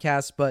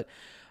podcast. But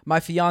my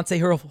fiance,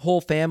 her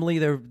whole family,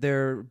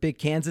 they're big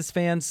Kansas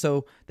fans,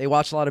 so they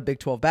watch a lot of Big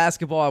 12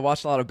 basketball. I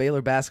watched a lot of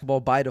Baylor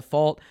basketball by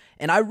default.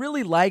 And I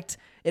really liked,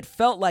 it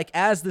felt like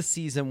as the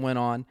season went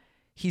on,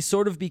 he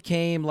sort of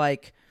became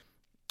like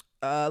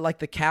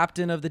the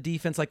captain of the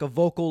defense, like a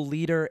vocal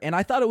leader. And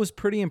I thought it was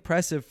pretty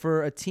impressive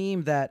for a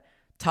team that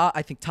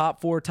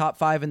top 4, top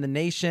 5 in the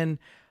nation,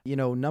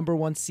 number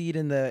 1 seed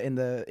in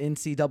the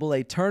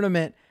NCAA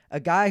tournament, a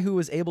guy who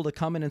was able to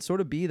come in and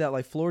sort of be that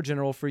like floor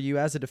general for you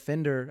as a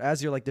defender,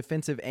 as your like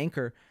defensive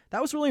anchor.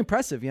 That was really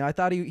impressive. I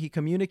thought he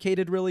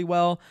communicated really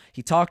well.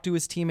 He talked to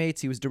his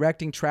teammates. He was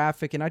directing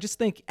traffic. And I just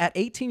think at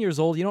 18 years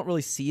old, you don't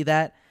really see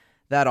that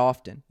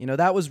often.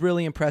 That was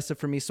really impressive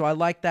for me. So I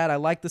like that. I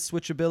like the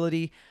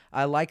switchability.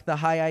 I like the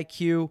high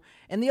IQ.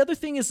 And the other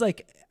thing is,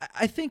 like,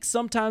 I think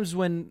sometimes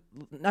when,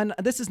 and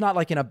this is not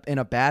like in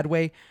a bad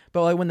way,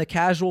 but like when the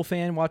casual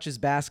fan watches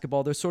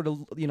basketball, they're sort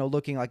of,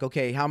 looking like,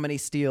 okay, how many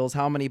steals,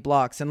 how many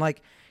blocks? And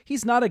like,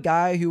 he's not a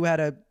guy who had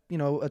a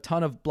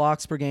ton of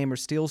blocks per game or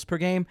steals per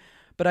game,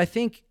 but I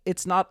think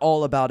it's not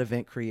all about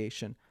event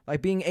creation.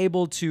 Like being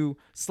able to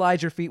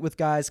slide your feet with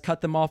guys,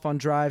 cut them off on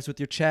drives with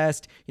your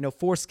chest,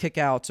 force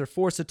kickouts or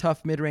force a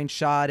tough mid-range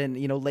shot and,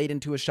 late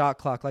into a shot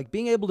clock. Like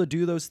being able to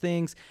do those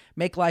things,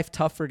 make life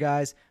tough for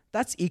guys,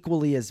 that's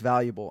equally as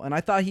valuable. And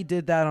I thought he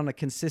did that on a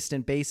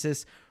consistent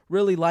basis.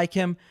 Really like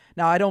him.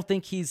 Now, I don't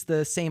think he's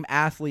the same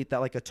athlete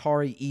that like a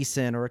Tari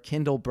Eason or a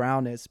Kendall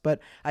Brown is, but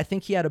I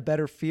think he had a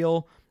better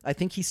feel. I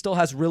think he still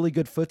has really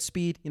good foot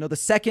speed. The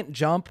second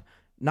jump,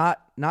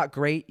 not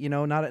great,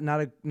 not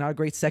a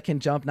great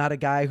second jump, not a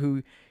guy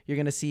who you're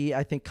going to see,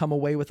 I think, come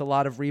away with a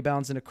lot of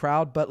rebounds in a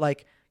crowd, but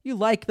like you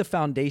like the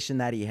foundation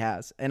that he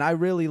has. And I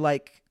really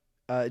like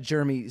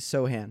Jeremy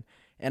Sochan.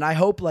 And I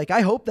hope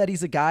that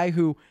he's a guy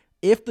who,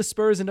 if the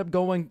Spurs end up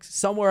going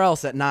somewhere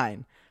else at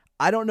 9,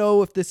 I don't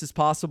know if this is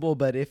possible,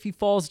 but if he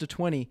falls to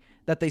 20,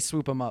 that they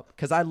swoop him up.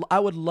 Because I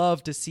would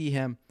love to see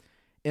him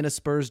in a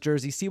Spurs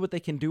jersey, see what they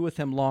can do with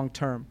him long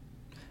term.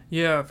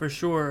 Yeah, for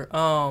sure.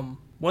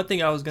 One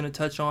thing I was going to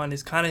touch on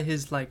is kind of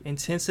his like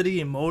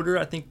intensity and motor.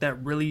 I think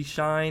that really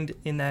shined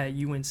in that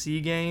UNC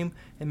game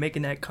and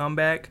making that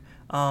comeback.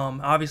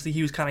 Obviously,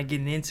 he was kind of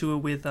getting into it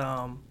with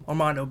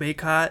Armando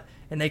Bacot,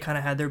 and they kind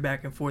of had their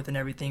back and forth and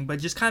everything. But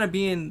just kind of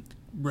being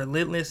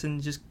relentless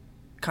and just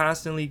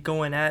constantly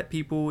going at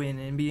people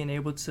and being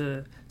able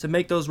to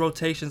make those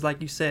rotations,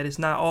 like you said. It's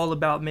not all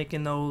about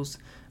making those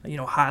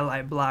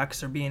highlight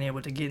blocks or being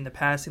able to get in the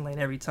passing lane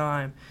every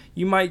time.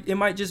 It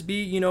might just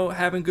be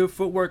having good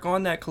footwork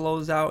on that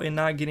closeout and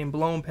not getting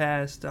blown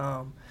past.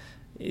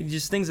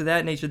 Just things of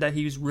that nature that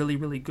he was really,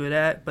 really good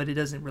at, but it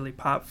doesn't really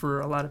pop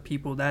for a lot of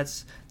people.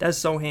 That's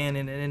Sochan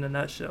in a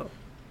nutshell.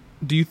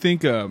 Do you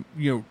think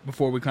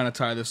before we kind of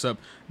tie this up,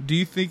 do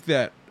you think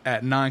that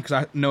at 9, because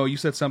I know you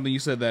said something, you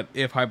said that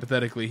if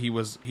hypothetically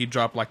he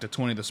dropped like to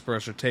 20, the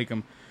Spurs should take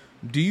him.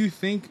 Do you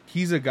think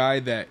he's a guy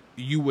that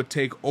you would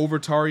take over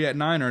Tari at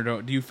 9,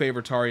 or do you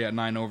favor Tari at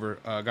 9 over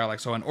a guy like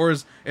Sochan? Or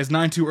is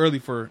 9 too early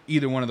for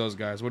either one of those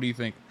guys? What do you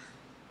think?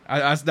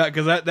 That's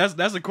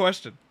a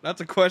question. That's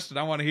a question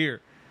I want to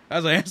hear.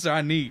 That's an answer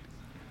I need.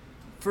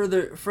 For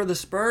the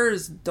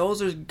Spurs,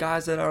 those are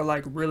guys that are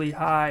like really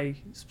high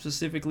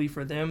specifically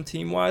for them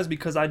team-wise,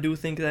 because I do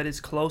think that it's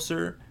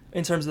closer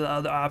in terms of the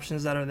other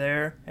options that are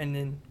there, and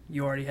then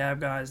you already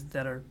have guys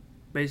that are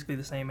basically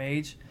the same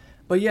age.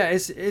 But yeah,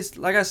 it's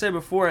like I said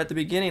before at the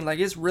beginning, like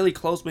it's really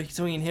close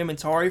between him and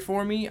Tari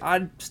for me.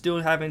 I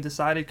still haven't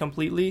decided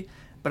completely,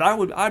 but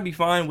I'd be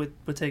fine with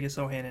taking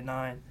Sochan at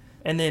 9.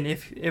 And then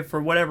if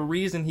for whatever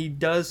reason he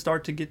does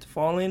start to get to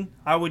fall in,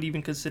 I would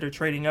even consider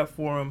trading up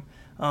for him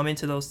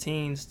into those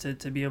teams to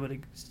be able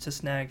to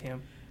snag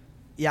him.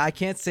 Yeah, I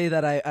can't say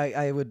that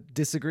I would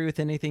disagree with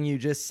anything you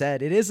just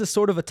said. It is a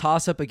sort of a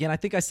toss-up. Again, I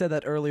think I said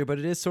that earlier, but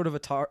it is sort of a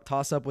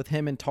toss-up with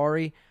him and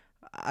Tari.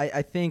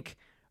 I think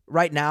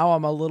right now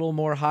I'm a little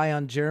more high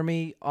on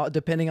Jeremy,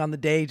 depending on the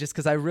day, just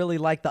because I really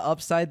like the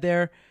upside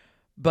there.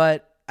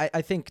 But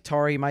I think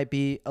Tari might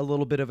be a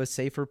little bit of a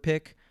safer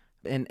pick.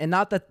 And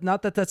not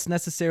that that's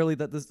necessarily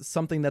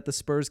something that the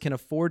Spurs can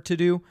afford to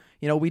do.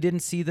 We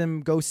didn't see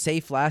them go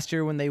safe last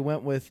year when they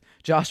went with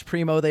Josh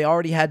Primo. They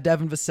already had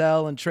Devin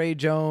Vassell and Trey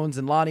Jones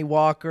and Lonnie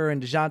Walker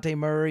and DeJounte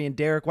Murray and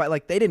Derek White.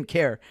 Like, they didn't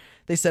care.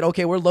 They said,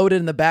 okay, we're loaded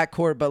in the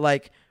backcourt, but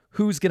like,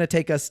 who's going to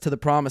take us to the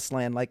promised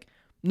land? Like,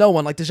 no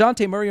one. Like,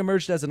 DeJounte Murray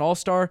emerged as an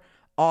all-star.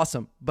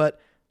 Awesome.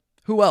 But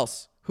who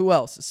else?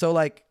 So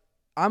like,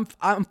 I'm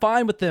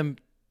fine with them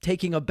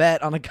taking a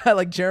bet on a guy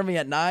like Jeremy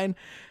at 9.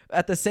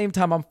 At the same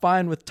time, I'm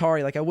fine with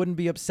Tari. Like, I wouldn't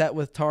be upset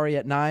with Tari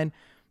at 9.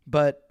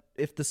 But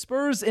if the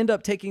Spurs end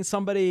up taking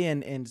somebody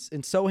and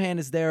Sochan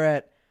is there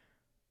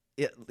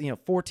at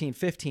 14,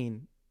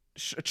 15,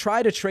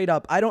 try to trade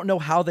up. I don't know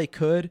how they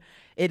could.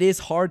 It is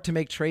hard to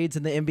make trades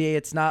in the NBA.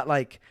 It's not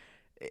like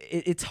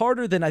it's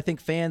harder than I think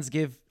fans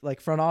give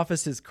like front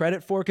offices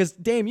credit for. Because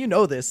Dame, you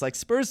know this. Like,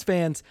 Spurs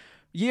fans,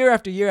 year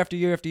after year after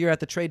year after year at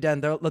the trade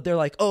deadline, they're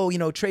like,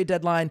 oh, trade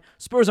deadline,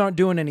 Spurs aren't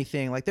doing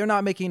anything. Like, they're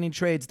not making any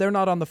trades. They're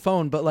not on the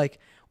phone. But like,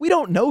 we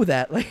don't know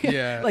that. Like,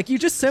 yeah. Like, you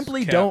just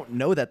simply don't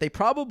know that. They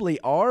probably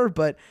are,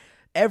 but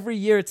every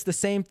year it's the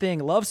same thing.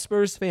 Love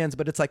Spurs fans,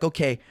 but it's like,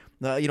 okay,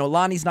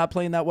 Lonnie's not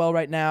playing that well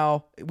right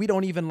now. We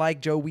don't even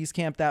like Joe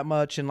Wieskamp that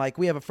much, and like,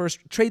 we have a first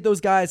trade those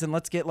guys and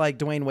let's get like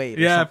Dwayne Wade.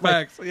 Yeah,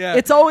 facts. Like, yeah,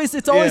 it's always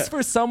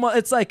for someone.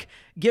 It's like,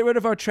 get rid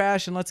of our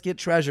trash and let's get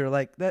treasure.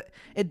 Like that,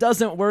 it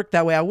doesn't work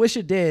that way. I wish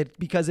it did,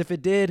 because if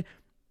it did,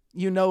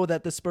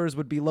 that the Spurs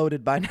would be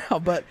loaded by now.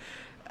 But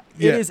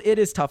it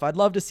is tough. I'd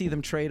love to see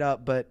them trade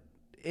up, but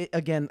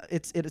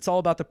it's all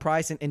about the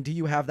price and do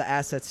you have the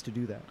assets to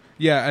do that?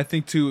 Yeah, I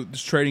think too,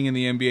 this trading in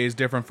the NBA is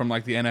different from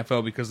like the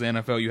NFL, because the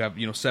NFL you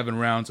have 7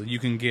 rounds and you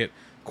can get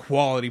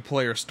quality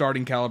players,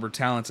 starting caliber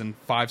talents in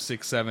 5,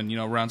 6,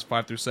 7, rounds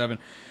 5 through 7.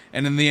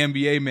 And in the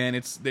NBA, man,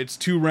 it's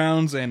 2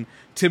 rounds, and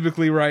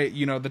typically, right,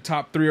 the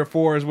top 3 or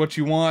 4 is what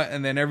you want,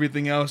 and then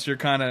everything else you're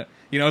kind of,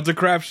 it's a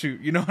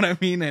crapshoot. You know what I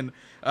mean? And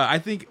I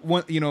think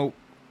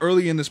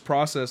early in this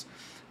process,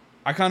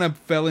 I kind of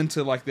fell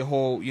into like the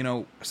whole,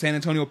 San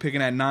Antonio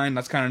picking at 9.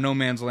 That's kind of no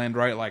man's land,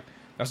 right? Like,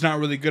 that's not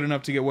really good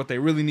enough to get what they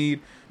really need.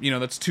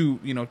 That's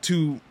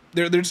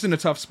they're just in a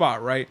tough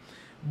spot, right?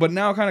 But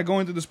now kind of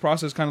going through this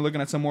process, kind of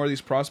looking at some more of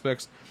these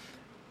prospects,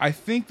 I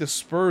think the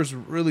Spurs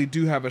really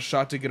do have a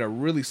shot to get a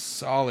really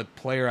solid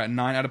player at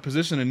 9 at a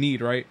position of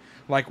need, right?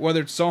 Like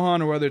whether it's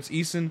Sochan or whether it's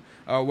Eason,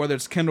 whether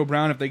it's Kendall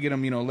Brown, if they get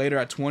him, later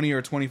at 20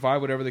 or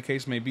 25, whatever the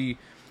case may be,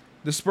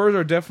 the Spurs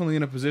are definitely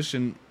in a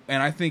position,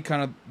 and I think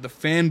kind of the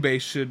fan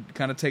base should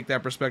kind of take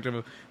that perspective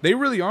of they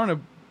really are in a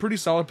pretty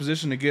solid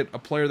position to get a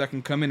player that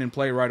can come in and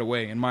play right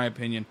away, in my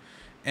opinion.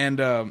 And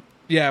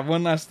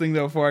one last thing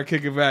though before I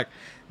kick it back,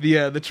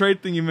 the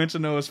trade thing you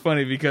mentioned though is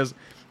funny because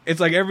it's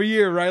like every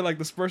year, right? Like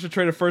the Spurs should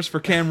trade a first for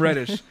Cam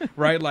Reddish,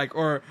 right? Like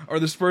or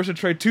the Spurs should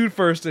trade 2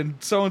 firsts and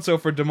so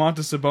for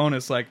Domantas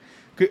Sabonis. Like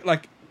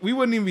we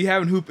wouldn't even be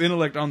having Hoop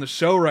Intellect on the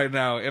show right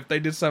now if they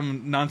did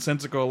something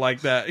nonsensical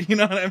like that. You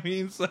know what I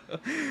mean? So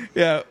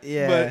yeah.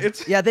 But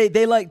it's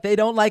they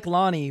don't like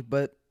Lonnie,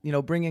 but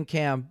bring in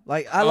Cam.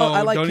 Like I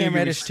like Cam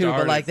Reddish too,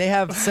 but like they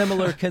have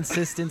similar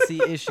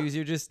consistency issues.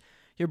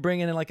 You're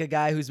bringing in like a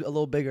guy who's a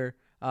little bigger.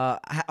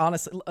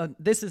 Honestly,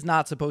 this is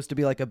not supposed to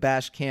be like a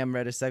bash Cam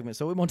Reddish segment,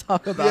 so we won't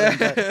talk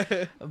about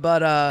it.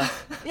 But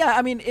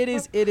I mean, it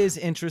is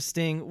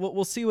interesting.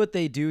 We'll see what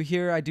they do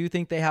here. I do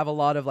think they have a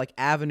lot of like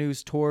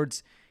avenues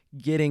towards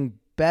getting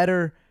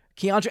better.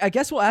 Keandre, I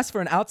guess we'll ask for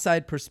an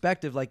outside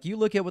perspective. Like you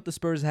look at what the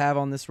Spurs have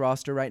on this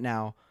roster right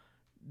now.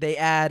 They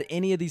add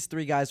any of these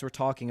 3 guys we're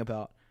talking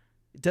about.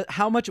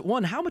 How much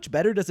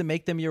better does it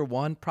make them year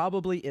one?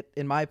 Probably,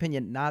 in my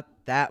opinion, not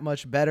that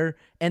much better.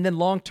 And then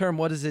long term,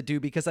 what does it do?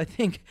 Because I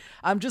think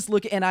I'm just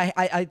looking, and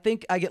I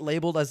think I get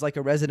labeled as like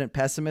a resident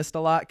pessimist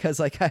a lot because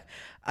like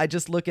I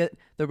just look at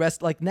the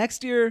rest. Like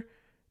next year,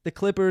 the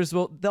Clippers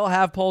they'll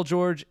have Paul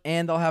George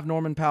and they'll have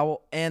Norman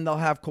Powell and they'll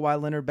have Kawhi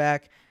Leonard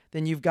back.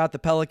 Then you've got the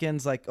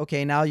Pelicans. Like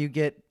okay, now you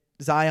get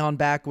Zion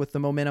back with the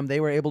momentum they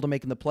were able to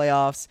make in the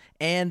playoffs,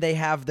 and they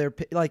have their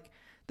like.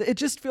 It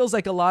just feels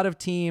like a lot of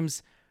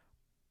teams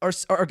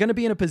are going to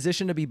be in a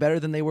position to be better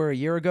than they were a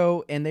year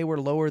ago, and they were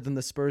lower than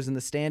the Spurs in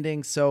the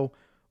standings. So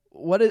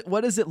what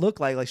does it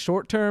look like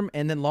short term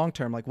and then long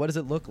term? Like what does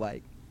it look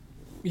like?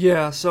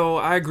 Yeah, so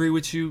I agree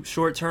with you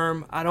short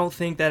term. I don't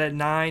think that at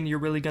 9 you're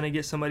really going to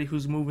get somebody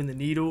who's moving the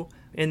needle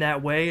in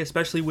that way,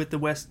 especially with the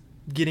West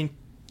getting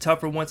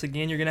tougher once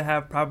again. You're going to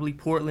have probably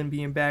Portland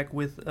being back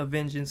with a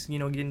vengeance,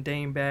 getting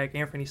Dame back,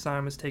 Anthony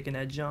Simons taking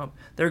that jump.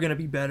 They're going to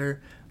be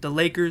better. The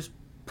Lakers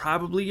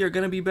probably are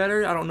going to be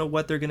better. I don't know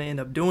what they're going to end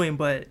up doing,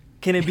 but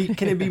can it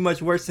be much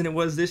worse than it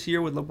was this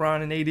year with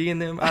LeBron and AD in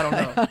them? I don't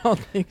know. I don't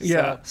think so.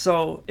 Yeah,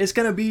 so it's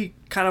going to be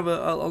kind of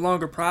a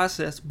longer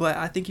process, but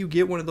I think you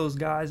get one of those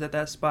guys at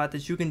that spot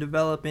that you can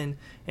develop and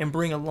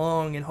bring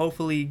along and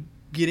hopefully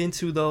get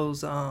into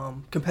those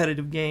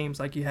competitive games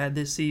like you had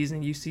this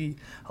season. You see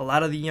a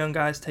lot of the young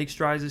guys take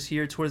strides this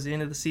year. Towards the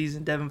end of the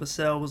season, Devin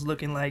Vassell was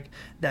looking like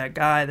that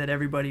guy that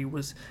everybody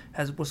was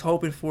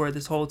hoping for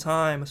this whole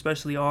time,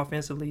 especially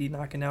offensively,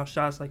 knocking down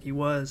shots like he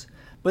was.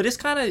 But it's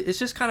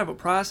just kind of a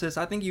process.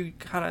 I think you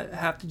kind of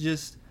have to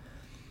just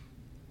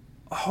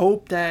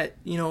hope that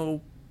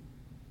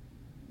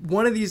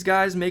one of these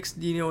guys makes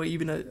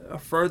even a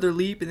further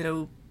leap, and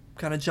it'll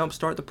kind of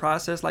jumpstart the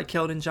process like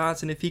Keldon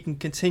Johnson. If he can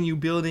continue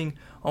building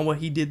on what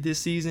he did this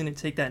season and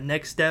take that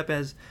next step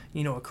as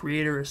a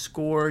creator, a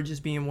scorer,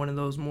 just being one of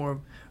those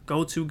more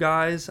go-to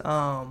guys,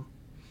 then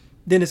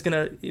it's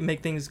gonna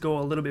make things go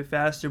a little bit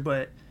faster.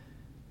 But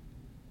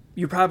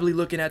you're probably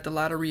looking at the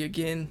lottery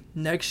again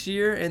next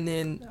year, and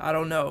then I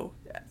don't know.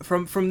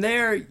 From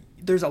there,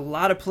 there's a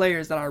lot of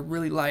players that I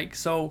really like,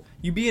 so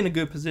you be in a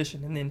good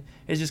position, and then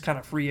it's just kind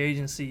of free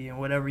agency and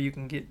whatever you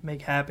can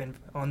make happen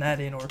on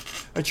that end, or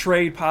a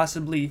trade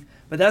possibly.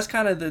 But that's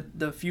kind of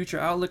the future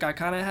outlook I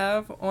kind of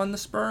have on the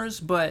Spurs.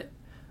 But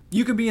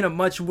you could be in a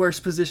much worse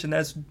position,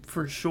 that's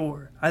for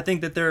sure. I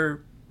think that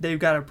they've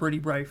got a pretty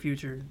bright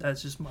future.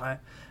 That's just my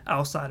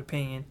outside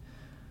opinion.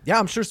 Yeah,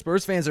 I'm sure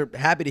Spurs fans are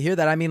happy to hear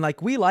that. I mean,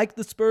 like, we like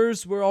the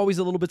Spurs. We're always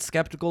a little bit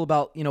skeptical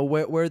about,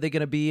 where are they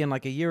going to be in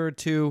like a year or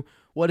two?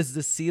 What is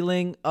the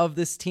ceiling of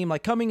this team?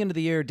 Like, coming into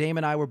the year, Dame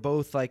and I were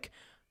both like,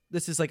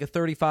 this is like a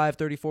 35,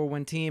 34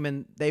 win team,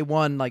 and they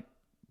won like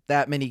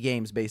that many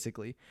games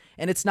basically.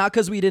 And it's not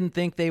because we didn't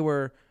think they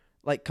were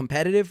like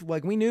competitive.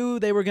 Like, we knew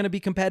they were going to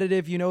be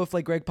competitive. If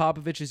like Greg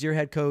Popovich is your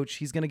head coach,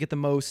 he's going to get the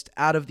most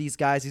out of these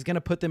guys. He's going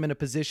to put them in a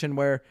position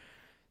where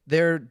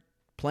they're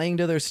playing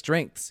to their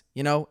strengths,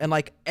 and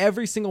like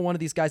every single one of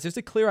these guys, there's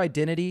a clear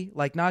identity,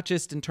 like not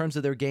just in terms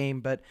of their game,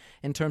 but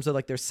in terms of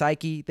like their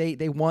psyche.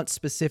 They want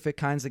specific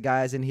kinds of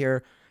guys in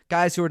here,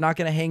 guys who are not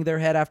going to hang their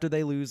head after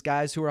they lose,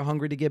 guys who are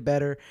hungry to get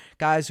better,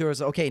 guys who are,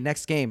 okay,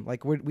 next game.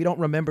 Like we don't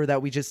remember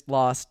that we just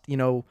lost,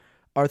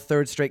 our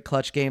 3rd straight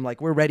clutch game. Like,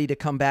 we're ready to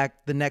come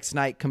back the next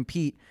night,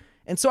 compete.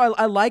 And so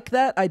I like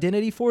that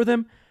identity for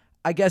them.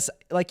 I guess,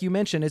 like you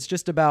mentioned, it's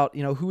just about,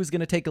 who is going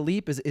to take a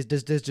leap. Does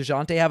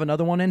DeJounte have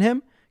another one in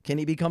him? Can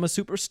he become a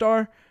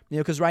superstar?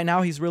 Because right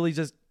now he's really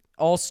just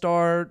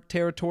all-star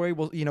territory.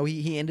 Well,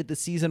 he ended the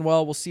season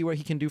well. We'll see what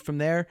he can do from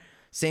there.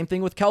 Same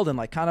thing with Keldon,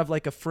 like kind of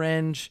like a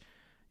fringe,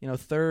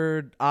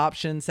 3rd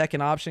option,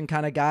 2nd option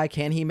kind of guy.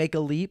 Can he make a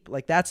leap?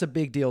 Like, that's a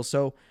big deal.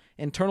 So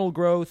internal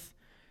growth,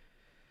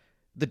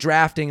 the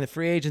drafting, the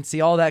free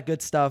agency, all that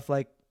good stuff.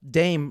 Like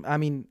Dame, I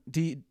mean,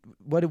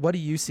 what do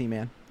you see,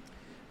 man?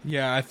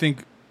 Yeah, I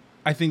think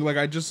like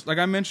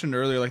I mentioned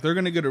earlier, like they're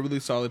going to get a really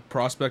solid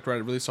prospect,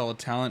 right? A really solid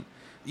talent.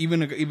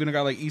 Even a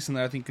guy like Eason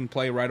that I think can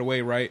play right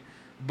away, right?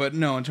 But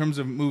no, in terms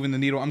of moving the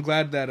needle, I'm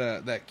glad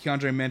that that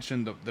Keandre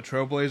mentioned the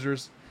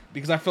Trailblazers,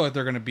 because I feel like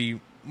they're going to be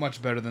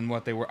much better than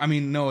what they were. I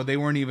mean, no, they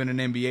weren't even an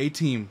NBA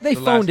team. They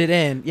phoned it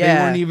in. Yeah.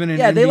 They weren't even an NBA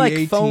team. Yeah,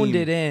 they phoned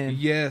team. it in.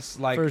 Yes,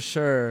 like for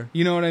sure.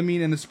 You know what I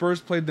mean? And the Spurs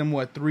played them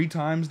 3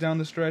 times down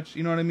the stretch.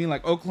 You know what I mean?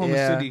 Like Oklahoma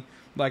City.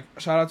 Like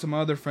shout out to my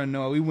other friend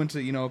Noah. We went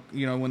to you know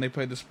when they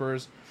played the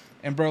Spurs,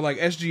 and bro, like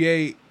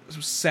SGA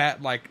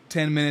sat like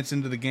 10 minutes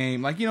into the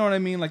game. Like you know what I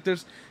mean? Like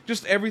there's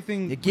just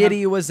everything.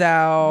 Giddy was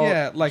out.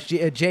 Yeah, like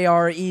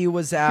JRE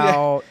was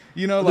out.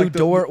 Yeah, you know, Lou like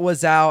Dort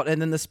was out,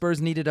 and then the Spurs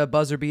needed a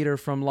buzzer beater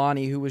from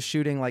Lonnie, who was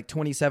shooting like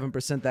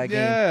 27% that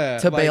game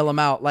to bail him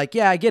out. Like,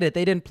 yeah, I get it.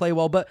 They didn't play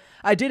well, but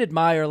I did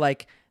admire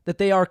like that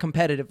they are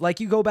competitive. Like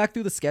you go back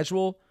through the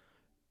schedule,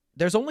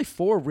 there's only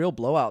 4 real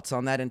blowouts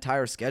on that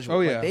entire schedule. Oh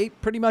yeah, like, they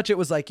pretty much it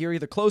was like you're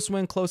either close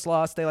win, close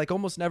loss. They like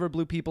almost never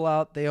blew people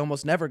out. They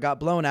almost never got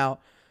blown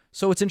out.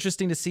 So it's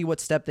interesting to see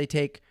what step they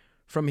take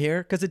from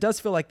here, because it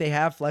does feel like they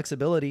have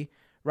flexibility,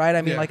 right?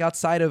 I mean, like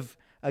outside of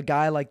a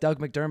guy like Doug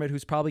McDermott,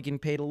 who's probably getting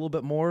paid a little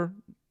bit more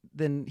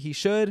than he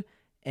should,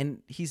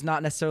 and he's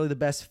not necessarily the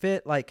best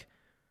fit, like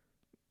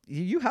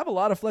you have a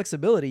lot of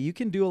flexibility. You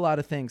can do a lot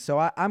of things.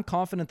 So I'm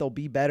confident they'll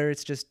be better.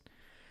 It's just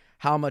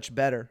how much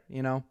better,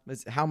 you know?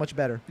 It's how much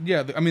better.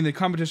 Yeah, I mean, the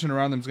competition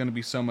around them is going to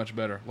be so much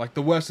better. Like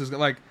the West is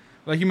like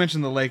you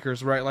mentioned the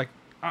Lakers, right? Like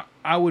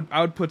I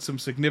would put some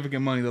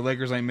significant money the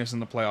Lakers ain't missing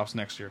the playoffs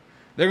next year.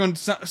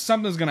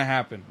 Something's gonna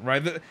happen,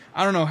 right?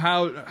 I don't know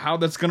how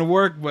that's gonna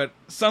work, but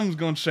something's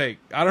gonna shake.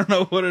 I don't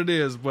know what it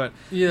is, but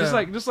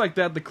just like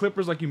that, the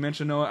Clippers, like you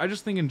mentioned, Noah. I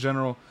just think in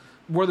general,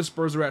 where the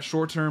Spurs are at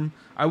short term,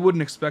 I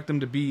wouldn't expect them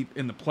to be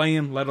in the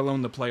play-in, let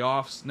alone the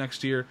playoffs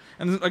next year.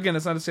 And again,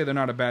 that's not to say they're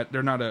not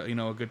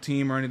a good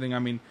team or anything. I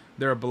mean,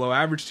 they're a below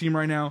average team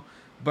right now,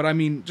 but I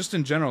mean, just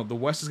in general, the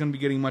West is gonna be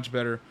getting much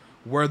better.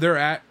 Where they're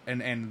at,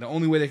 and the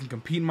only way they can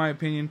compete, in my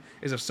opinion,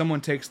 is if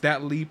someone takes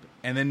that leap,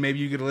 and then maybe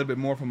you get a little bit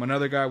more from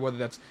another guy, whether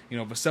that's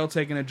Vassell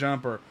taking a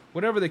jump or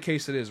whatever the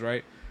case it is,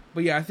 right?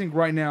 But yeah, I think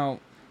right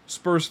now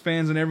Spurs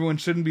fans and everyone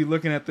shouldn't be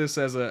looking at this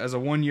as a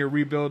 1-year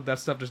rebuild. That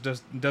stuff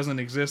just doesn't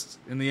exist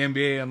in the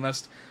NBA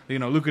unless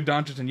Luka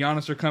Doncic and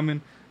Giannis are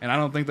coming, and I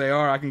don't think they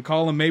are. I can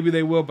call them, maybe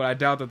they will, but I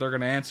doubt that they're going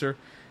to answer.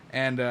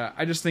 And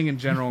I just think in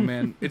general,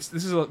 man, this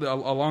is a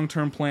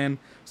long-term plan,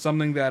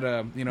 something that,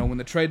 when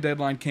the trade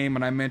deadline came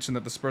and I mentioned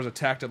that the Spurs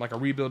attacked it like a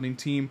rebuilding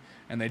team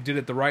and they did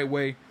it the right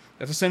way,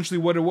 that's essentially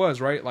what it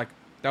was, right? Like,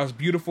 that was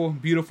beautiful,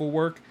 beautiful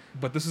work,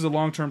 but this is a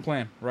long-term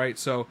plan, right?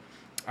 So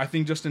I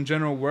think just in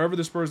general, wherever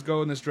the Spurs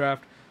go in this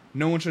draft,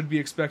 no one should be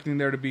expecting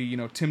there to be,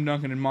 Tim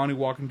Duncan and Monty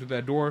walking through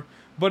that door.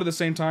 But at the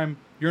same time,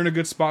 you're in a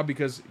good spot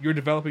because you're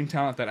developing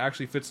talent that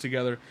actually fits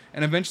together.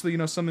 And eventually,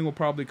 something will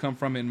probably come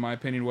from it, in my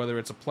opinion, whether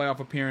it's a playoff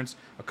appearance,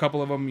 a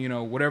couple of them,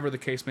 whatever the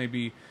case may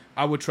be.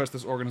 I would trust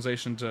this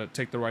organization to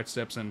take the right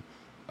steps and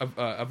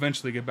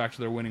eventually get back to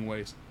their winning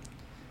ways.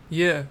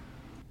 Yeah.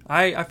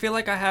 I feel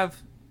like I have,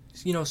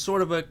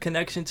 sort of a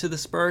connection to the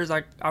Spurs.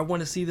 I want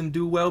to see them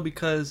do well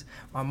because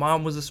my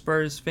mom was a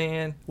Spurs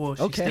fan. Well,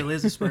 she still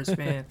is a Spurs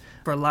fan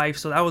for life.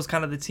 So that was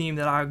kind of the team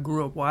that I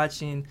grew up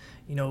watching.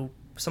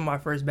 Some of my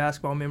first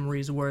basketball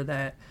memories were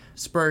that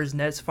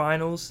Spurs-Nets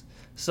finals.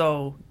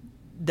 So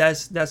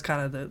that's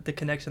kind of the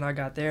connection I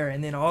got there.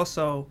 And then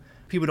also,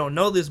 people don't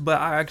know this, but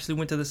I actually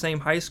went to the same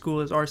high school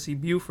as R.C.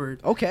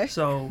 Buford. Okay.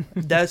 So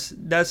that's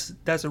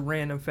a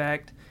random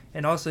fact.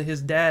 And also,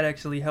 his dad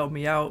actually helped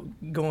me out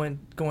going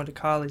to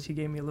college. He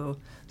gave me a little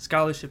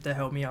scholarship that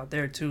helped me out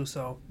there too.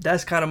 So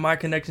that's kind of my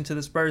connection to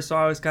the Spurs. So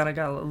I always kind of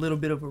got a little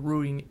bit of a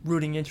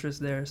rooting interest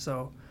there.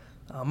 So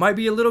might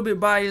be a little bit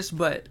biased,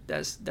 but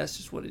that's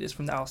just what it is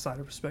from the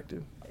outsider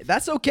perspective.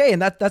 That's okay,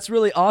 and that's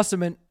really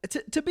awesome. And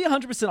to be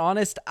 100%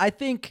 honest, I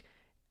think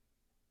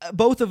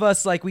both of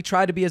us, like, we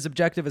try to be as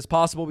objective as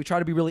possible. We try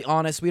to be really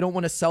honest. We don't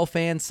want to sell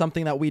fans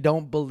something that we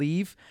don't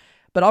believe.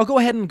 But I'll go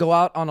ahead and go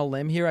out on a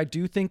limb here. I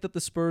do think that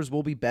the Spurs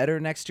will be better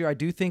next year. I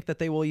do think that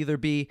they will either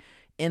be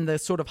in the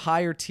sort of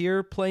higher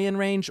tier play-in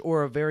range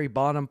or a very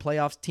bottom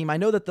playoffs team. I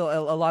know that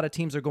a lot of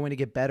teams are going to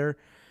get better,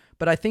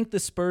 but I think the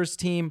Spurs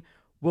team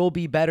will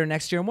be better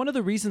next year. And one of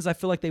the reasons I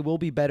feel like they will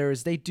be better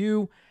is they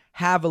do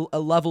have a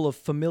level of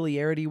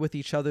familiarity with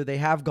each other. They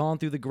have gone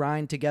through the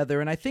grind together.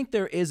 And I think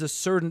there is a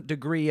certain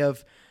degree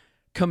of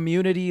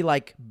community,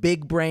 like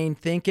big brain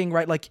thinking,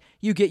 right? Like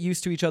you get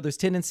used to each other's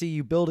tendency,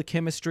 you build a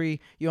chemistry,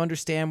 you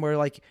understand where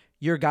like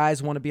your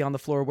guys want to be on the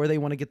floor, where they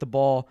want to get the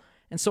ball.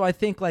 And so I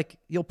think like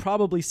you'll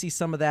probably see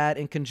some of that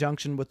in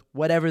conjunction with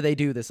whatever they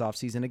do this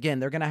offseason. Again,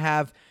 they're going to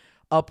have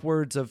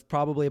upwards of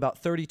probably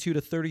about $32 to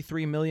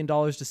 $33 million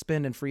to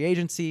spend in free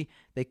agency.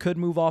 They could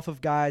move off of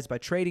guys by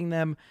trading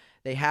them.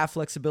 They have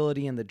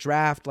flexibility in the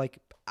draft. Like,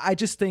 I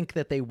just think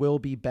that they will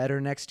be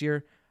better next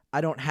year. I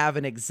don't have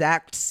an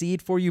exact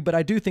seed for you, but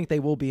I do think they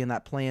will be in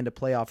that play-in to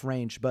playoff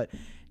range. But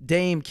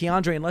Dame,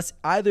 Keandre, unless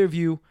either of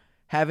you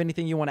have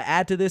anything you want to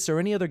add to this or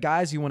any other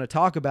guys you want to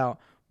talk about,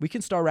 we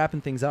can start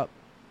wrapping things up.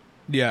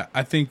 Yeah,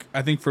 I think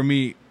for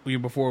me,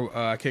 before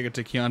I kick it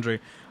to Keandre,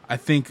 I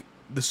think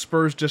the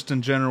Spurs just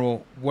in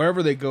general,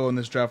 wherever they go in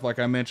this draft, like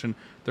I mentioned,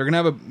 they're gonna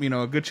have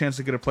a good chance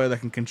to get a player that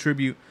can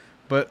contribute.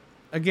 But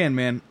again,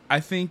 man, I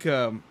think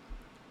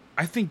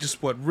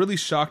just what really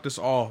shocked us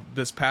all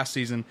this past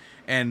season,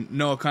 and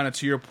Noah, kind of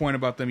to your point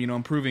about them,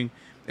 improving.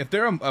 If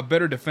they're a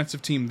better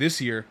defensive team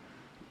this year,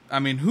 I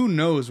mean, who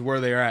knows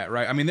where they're at,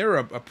 right? I mean, they're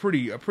a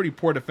pretty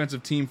poor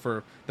defensive team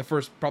for the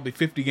first probably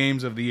 50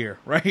 games of the year,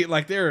 right?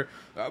 Like they're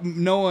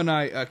Noah and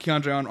I,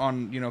 Keandre,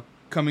 on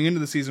coming into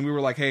the season, we were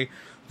like, hey,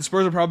 the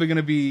Spurs are probably going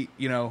to be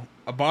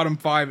a bottom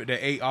 5 to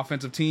 8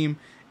 offensive team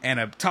and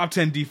a top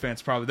 10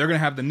 defense. Probably they're going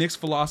to have the Knicks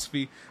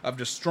philosophy of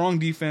just strong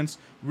defense,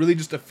 really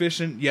just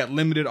efficient yet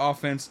limited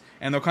offense,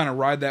 and they'll kind of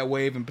ride that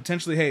wave and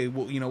potentially, hey,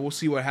 we'll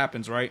see what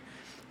happens, right?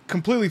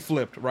 Completely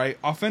flipped, right?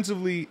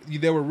 Offensively,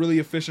 they were really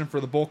efficient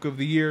for the bulk of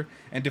the year,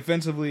 and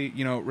defensively,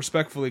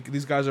 respectfully,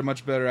 these guys are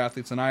much better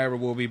athletes than I ever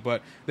will be,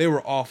 but they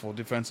were awful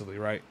defensively,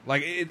 right?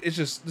 Like it's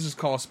just, this is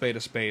call a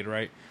spade,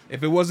 right?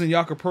 If it wasn't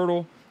Jakob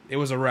Poeltl, it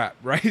was a wrap,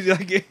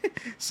 right?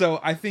 So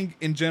I think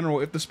in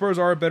general, if the Spurs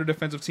are a better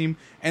defensive team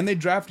and they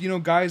draft,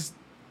 guys,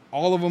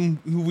 all of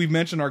them who we've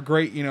mentioned are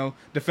great,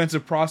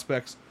 defensive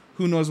prospects,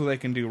 who knows what they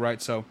can do,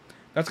 right? So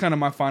that's kind of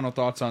my final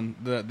thoughts on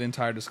the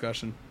entire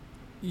discussion.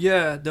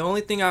 Yeah, the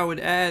only thing I would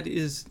add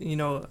is,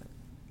 Noah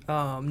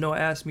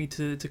asked me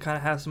to kind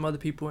of have some other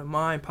people in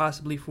mind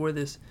possibly for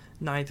this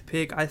 9th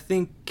pick. I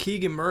think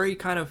Keegan Murray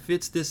kind of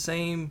fits this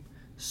same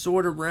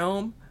sort of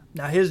realm.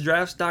 Now, his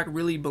draft stock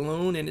really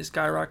ballooned and it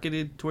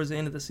skyrocketed towards the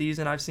end of the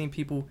season. I've seen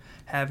people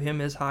have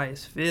him as high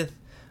as 5th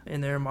in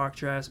their mock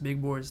drafts,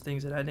 big boards,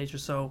 things of that nature.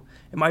 So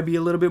it might be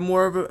a little bit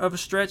more of a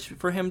stretch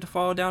for him to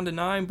fall down to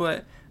 9,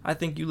 but I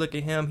think you look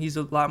at him, he's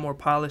a lot more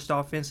polished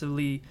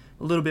offensively,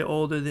 a little bit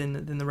older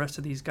than the rest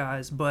of these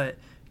guys, but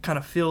kind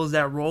of fills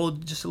that role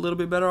just a little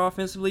bit better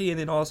offensively,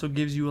 and it also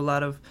gives you a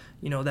lot of,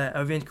 that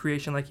event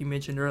creation like you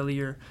mentioned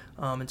earlier,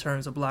 in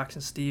terms of blocks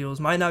and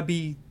steals. Might not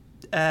be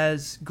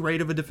as great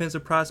of a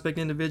defensive prospect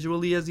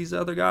individually as these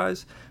other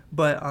guys,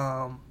 but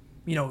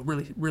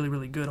really, really,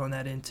 really good on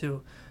that end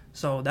too.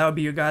 So that would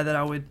be a guy that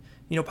I would,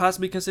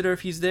 possibly consider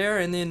if he's there.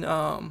 And then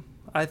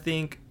I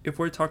think if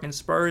we're talking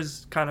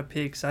Spurs kind of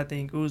picks, I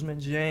think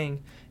Ousmane Dieng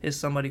is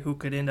somebody who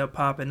could end up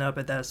popping up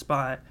at that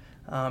spot.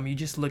 You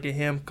just look at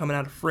him coming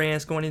out of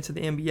France, going into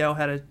the NBL,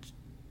 had a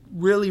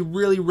really,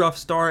 really rough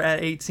start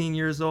at 18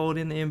 years old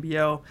in the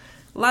NBL.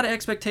 A lot of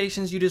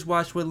expectations. You just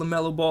watched what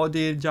LaMelo Ball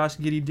did, Josh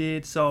Giddey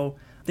did, so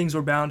things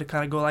were bound to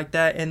kind of go like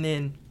that. And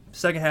then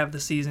second half of the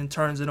season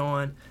turns it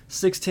on.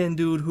 6'10"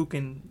 dude who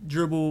can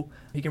dribble,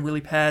 he can really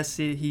pass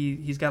it.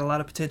 He's got a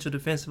lot of potential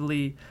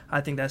defensively.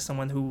 I think that's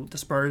someone who the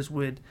Spurs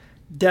would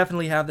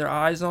definitely have their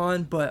eyes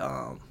on,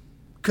 but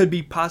could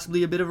be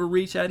possibly a bit of a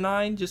reach at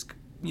 9, just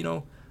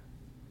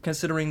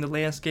considering the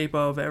landscape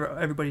of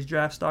everybody's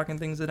draft stock and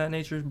things of that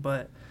nature.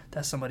 But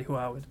that's somebody who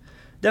I would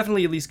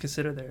definitely at least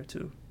consider there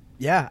too.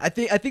 Yeah, I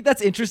think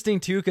that's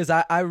interesting too, because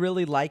I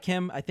really like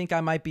him. I think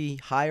I might be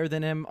higher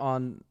than him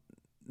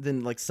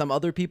than like some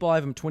other people. I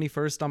have him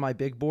 21st on my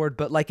big board,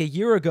 but like a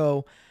year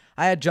ago,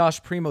 I had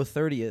Josh Primo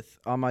 30th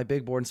on my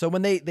big board. And so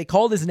when they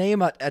called his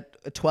name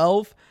at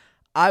 12,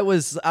 I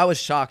was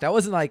shocked. I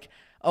wasn't like,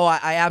 oh,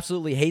 I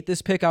absolutely hate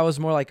this pick. I was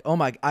more like, oh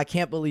my, I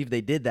can't believe they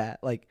did that.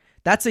 Like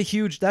that's a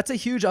huge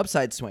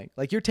upside swing.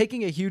 Like you're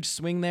taking a huge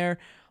swing there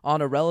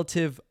on a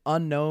relative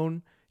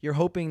unknown. You're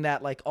hoping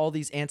that like all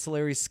these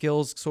ancillary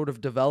skills sort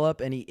of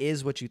develop and he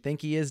is what you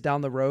think he is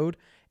down the road,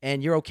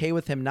 and you're okay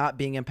with him not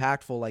being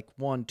impactful like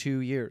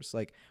 1-2 years.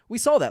 Like we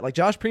saw that. Like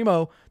Josh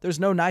Primo,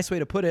 there's no nice way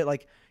to put it.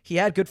 Like he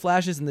had good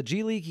flashes in the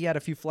G League. He had a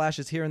few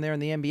flashes here and there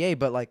in the NBA,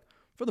 but like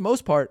for the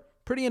most part,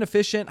 pretty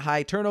inefficient,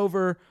 high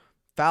turnover,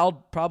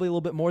 fouled probably a little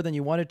bit more than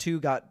you wanted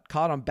to, got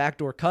caught on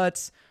backdoor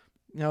cuts.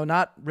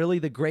 Not really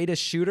the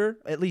greatest shooter,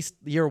 at least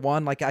year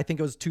one. Like, I think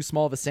it was too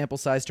small of a sample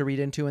size to read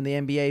into in the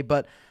NBA,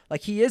 but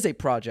like he is a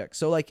project.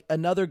 So like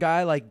another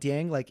guy like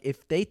Dieng, like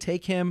if they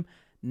take him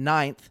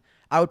 9th,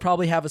 I would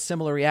probably have a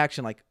similar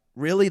reaction. Like,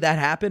 really, that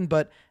happened?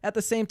 But at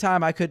the same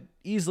time, I could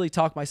easily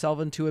talk myself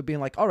into it being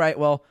like, all right,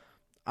 well,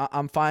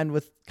 I'm fine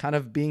with kind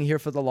of being here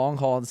for the long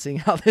haul and seeing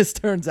how this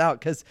turns out.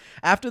 Because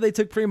after they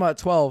took Primo at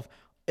 12,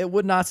 it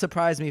would not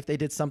surprise me if they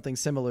did something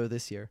similar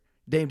this year.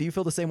 Dame, do you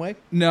feel the same way?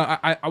 No,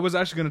 I was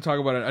actually going to talk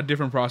about a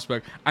different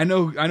prospect. I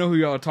know who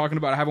y'all are talking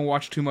about. I haven't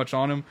watched too much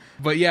on him,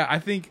 but yeah, I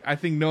think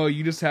Noah,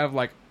 you just have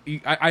like,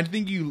 I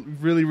think you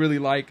really, really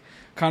like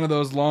kind of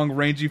those long,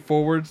 rangy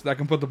forwards that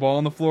can put the ball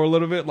on the floor a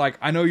little bit. Like,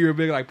 I know you're a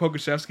big like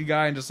Pokashevsky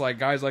guy and just like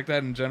guys like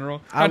that in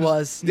general. Not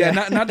to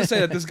say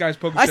that this guy's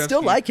Pokashevsky. I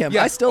still like him.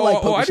 Yeah. I still like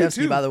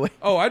Pokashevsky, by the way.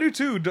 Oh, I do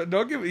too.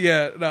 Don't give me.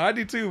 Yeah, no, I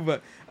do too.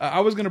 But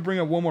I was going to bring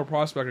up one more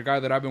prospect, a guy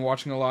that I've been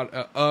watching a lot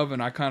of,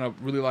 and I kind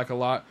of really like a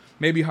lot.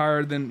 Maybe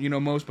higher than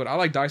most, but I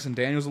like Dyson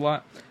Daniels a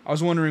lot. I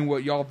was wondering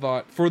what y'all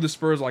thought for the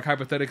Spurs, like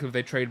hypothetically, if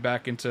they trade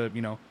back into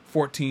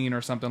 14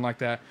 or something like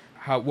that.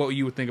 What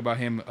you would think about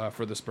him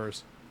for the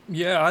Spurs?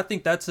 Yeah, I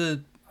think that's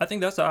a I think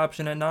that's an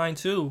option at 9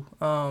 too.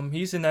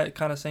 He's in that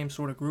kind of same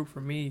sort of group for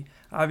me.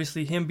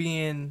 Obviously, him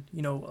being,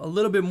 a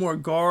little bit more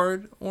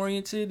guard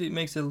oriented, it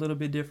makes it a little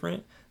bit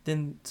different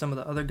than some of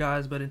the other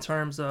guys. But in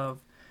terms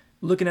of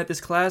looking at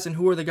this class and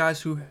who are the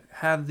guys who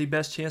have the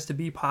best chance to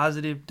be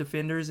positive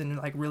defenders and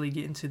like really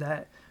get into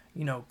that,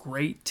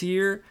 great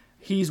tier,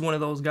 he's one of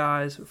those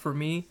guys for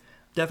me.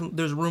 Definitely,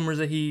 there's rumors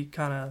that he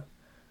kind of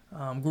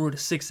grew to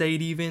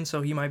 6'8" even,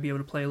 so he might be able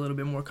to play a little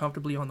bit more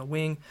comfortably on the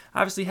wing.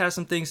 Obviously has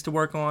some things to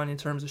work on in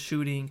terms of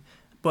shooting,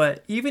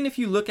 but even if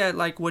you look at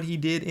like what he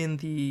did in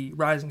the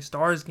Rising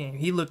Stars game,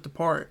 he looked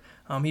apart.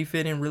 He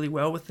fit in really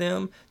well with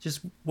them, just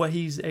what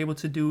he's able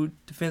to do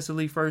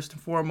defensively first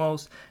and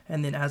foremost,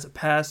 and then as a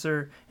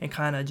passer and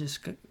kind of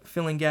just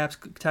filling gaps,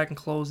 attacking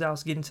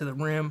closeouts, getting to the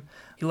rim.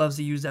 He loves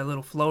to use that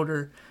little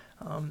floater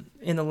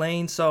in the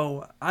lane,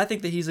 so I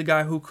think that he's a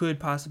guy who could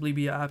possibly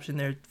be an option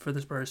there for the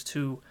Spurs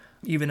too,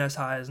 even as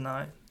high as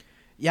 9.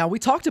 Yeah, we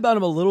talked about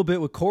him a little bit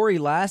with Corey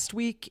last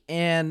week,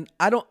 and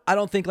I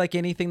don't think like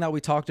anything that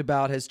we talked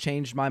about has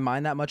changed my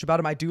mind that much about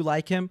him. I do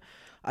like him.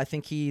 I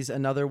think he's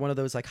another one of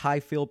those like high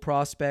field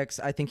prospects.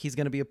 I think he's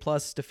going to be a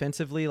plus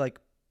defensively like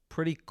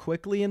pretty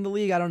quickly in the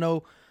league. I don't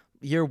know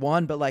year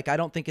one, but like I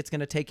don't think it's going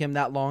to take him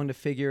that long to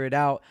figure it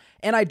out.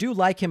 And I do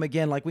like him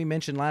again, like we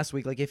mentioned last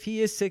week. Like if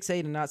he is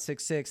 6'8" and not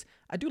 6'6",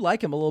 I do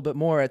like him a little bit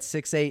more at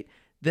 6'8"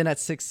 than at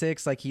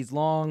 6'6". Like he's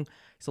long.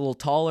 He's a little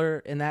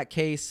taller in that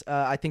case.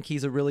 I think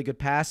he's a really good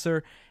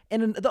passer.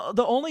 And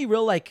the only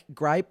real like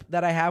gripe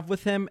that I have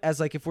with him, as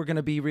like if we're going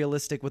to be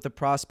realistic with a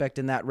prospect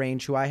in that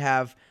range, who I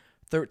have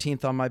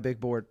 13th on my big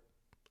board,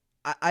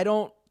 I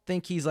don't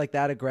think he's like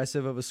that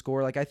aggressive of a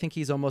scorer. Like I think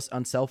he's almost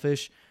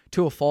unselfish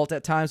to a fault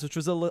at times, which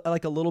was a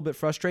little bit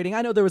frustrating.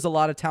 I know there was a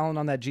lot of talent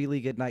on that G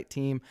League Ignite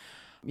team.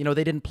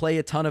 They didn't play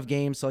a ton of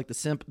games, so like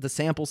the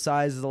sample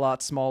size is a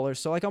lot smaller.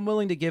 So like I'm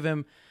willing to give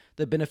him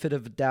the benefit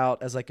of the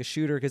doubt as like a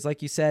shooter, because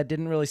like you said,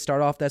 didn't really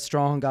start off that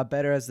strong, got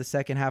better as the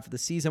second half of the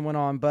season went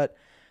on. But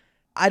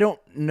I don't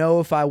know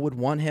if I would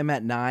want him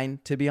at 9,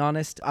 to be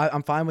honest.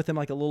 I'm fine with him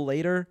like a little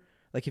later.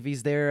 Like if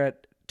he's there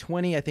at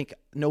 20, I think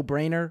no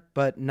brainer,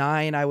 but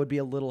 9, I would be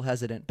a little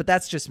hesitant. But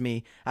that's just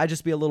me. I'd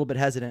just be a little bit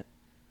hesitant.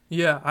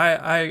 Yeah,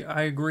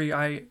 I agree.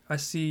 I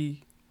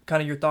see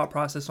kind of your thought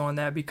process on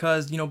that,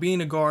 because, being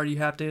a guard, you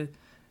have to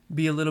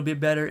be a little bit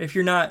better. If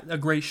you're not a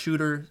great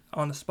shooter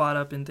on the spot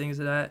up and things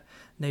of that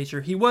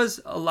nature, he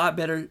was a lot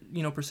better,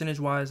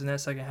 percentage-wise in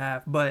that second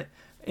half, but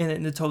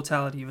in the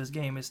totality of his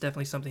game, it's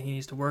definitely something he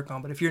needs to work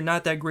on. But if you're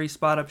not that great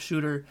spot-up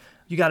shooter,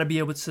 you got to be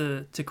able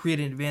to create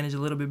an advantage a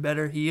little bit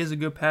better. He is a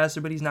good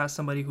passer, but he's not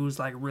somebody who's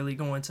like really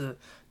going to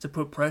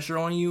put pressure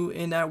on you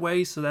in that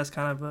way. So that's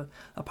kind of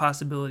a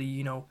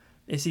possibility.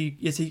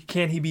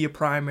 Can he be a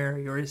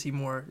primary, or is he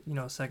more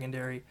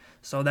secondary?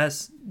 So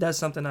that's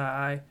something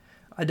I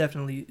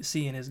definitely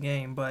see in his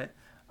game. But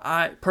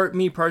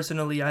me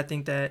personally, I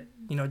think that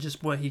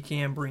just what he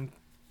can bring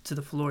to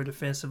the floor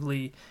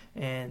defensively,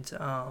 and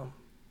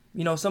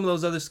some of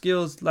those other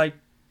skills, like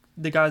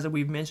the guys that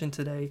we've mentioned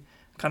today,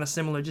 kind of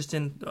similar, just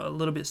in a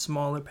little bit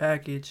smaller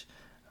package,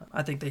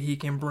 I think that he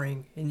can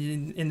bring.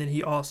 And then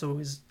he also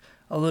is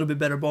a little bit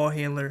better ball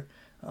handler.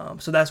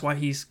 So that's why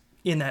he's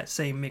in that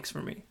same mix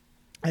for me.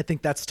 I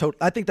think that's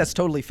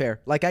totally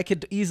fair. Like I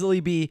could easily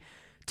be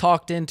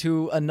talked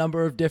into a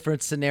number of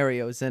different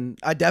scenarios, and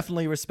I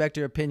definitely respect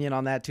your opinion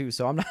on that too.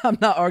 So I'm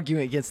not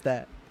arguing against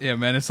that. Yeah,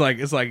 man, it's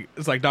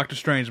like Doctor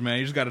Strange, man.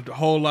 You just got a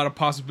whole lot of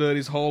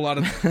possibilities, whole lot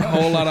of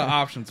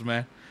options,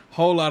 man,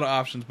 whole lot of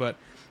options. But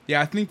yeah,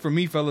 I think for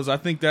me, fellas, I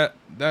think that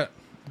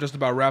just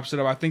about wraps it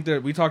up. I think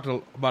that we talked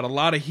about a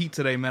lot of heat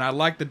today, man. I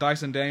like the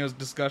Dyson Daniels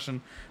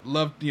discussion.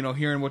 Loved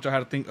hearing what you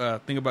had to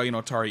think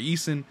about Tari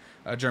Eason,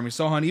 Jeremy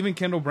Sochan, even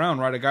Kendall Brown,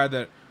 right? A guy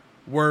that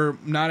we're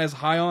not as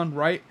high on,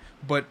 right,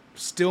 but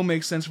still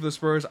makes sense for the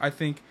Spurs. I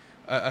think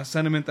a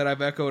sentiment that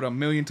I've echoed a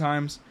million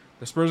times.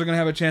 The Spurs are going to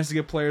have a chance to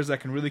get players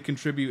that can really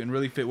contribute and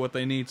really fit what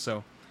they need.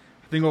 So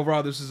I think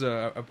overall this is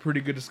a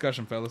pretty good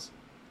discussion, fellas.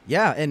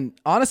 Yeah, and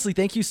honestly,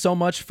 thank you so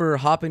much for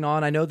hopping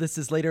on. I know this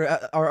is later.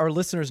 Our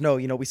listeners know,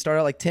 we start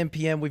at like 10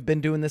 p.m. We've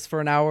been doing this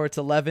for an hour. It's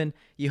 11.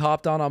 You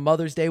hopped on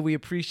Mother's Day. We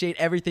appreciate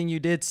everything you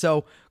did.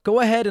 So go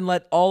ahead and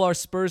let all our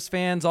Spurs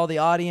fans, all the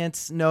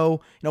audience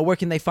know, where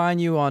can they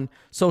find you on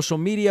social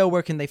media?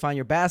 Where can they find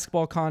your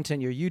basketball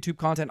content, your YouTube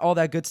content, all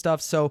that good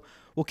stuff. So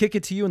we'll kick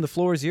it to you and the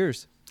floor is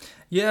yours.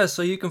 Yeah,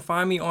 so you can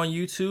find me on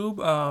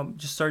YouTube.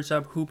 Just search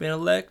up Hoop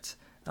Intellect.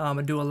 I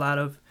do a lot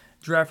of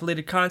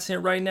draft-related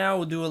content right now.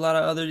 We'll do a lot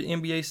of other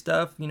NBA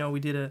stuff. We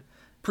did a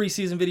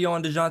preseason video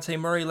on DeJounte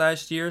Murray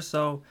last year,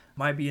 so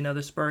might be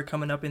another Spur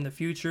coming up in the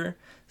future.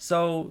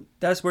 So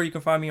that's where you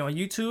can find me on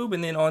YouTube.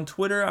 And then on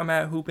Twitter, I'm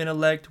at Hoop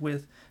Intellect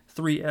with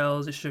 3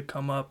 L's. It should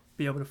come up,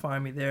 be able to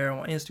find me there.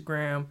 On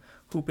Instagram,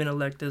 Hoop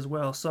Intellect as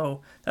well.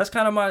 So that's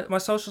kind of my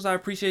socials. I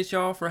appreciate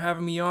y'all for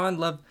having me on.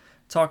 Love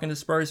talking to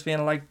Spurs fans.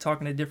 I like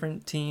talking to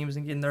different teams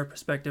and getting their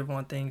perspective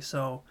on things.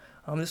 So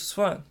this is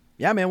fun.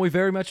 Yeah, man, we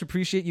very much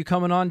appreciate you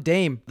coming on.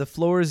 Dame, the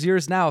floor is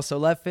yours now. So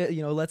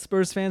let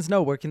Spurs fans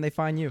know, where can they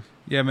find you?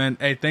 Yeah, man.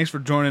 Hey, thanks for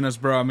joining us,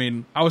 bro. I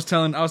mean, I was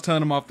telling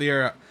him off the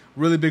air,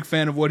 Really big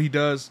fan of what he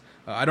does.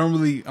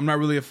 I'm not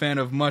really a fan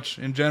of much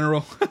in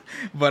general,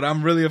 but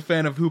I'm really a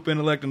fan of Hoop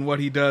Intellect and what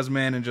he does,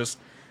 man, and just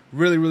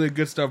really, really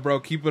good stuff, bro.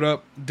 Keep it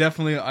up.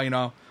 Definitely,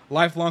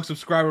 lifelong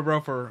subscriber, bro,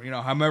 for,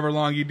 however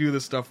long you do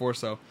this stuff for.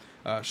 So,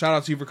 shout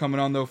out to you for coming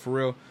on, though, for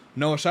real.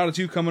 Noah, shout out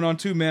to you coming on,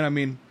 too, man. I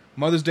mean,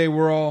 Mother's Day,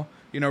 we're all,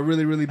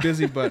 really, really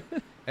busy, but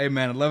hey,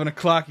 man, 11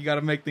 o'clock, you got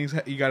to make things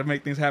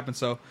happen.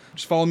 So,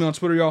 just follow me on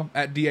Twitter, y'all,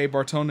 at DA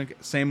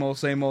Bartonek. Same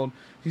old.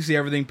 You see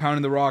everything,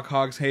 Pounding the Rock,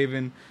 Hogs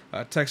Haven,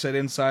 TechSite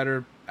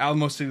Insider,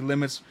 Alamo City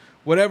Limits.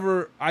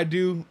 Whatever I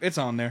do, it's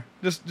on there.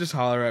 Just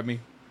holler at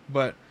me.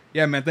 But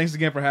yeah, man, thanks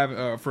again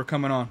for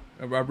coming on.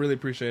 I really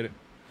appreciate it.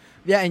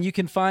 Yeah, and you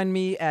can find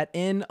me at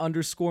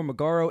 @N_Magaro,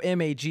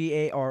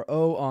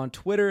 Magaro on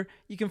Twitter.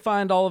 You can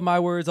find all of my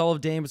words, all of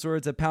Dame's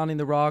words at Pounding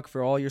the Rock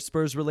for all your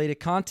Spurs-related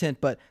content.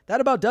 But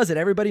that about does it.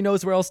 Everybody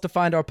knows where else to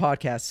find our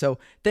podcast. So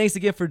thanks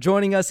again for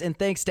joining us, and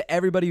thanks to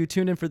everybody who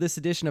tuned in for this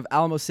edition of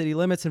Alamo City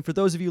Limits. And for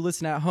those of you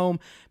listening at home,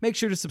 make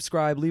sure to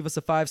subscribe. Leave us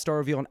a 5-star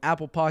review on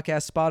Apple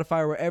Podcasts, Spotify,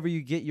 or wherever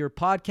you get your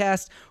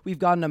podcast. We've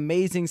got an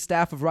amazing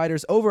staff of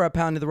writers over at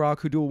Pounding the Rock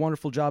who do a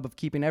wonderful job of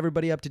keeping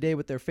everybody up to date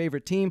with their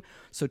favorite team.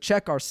 So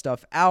check our stuff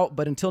out.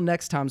 But until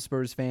next time,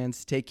 Spurs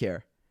fans, take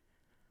care.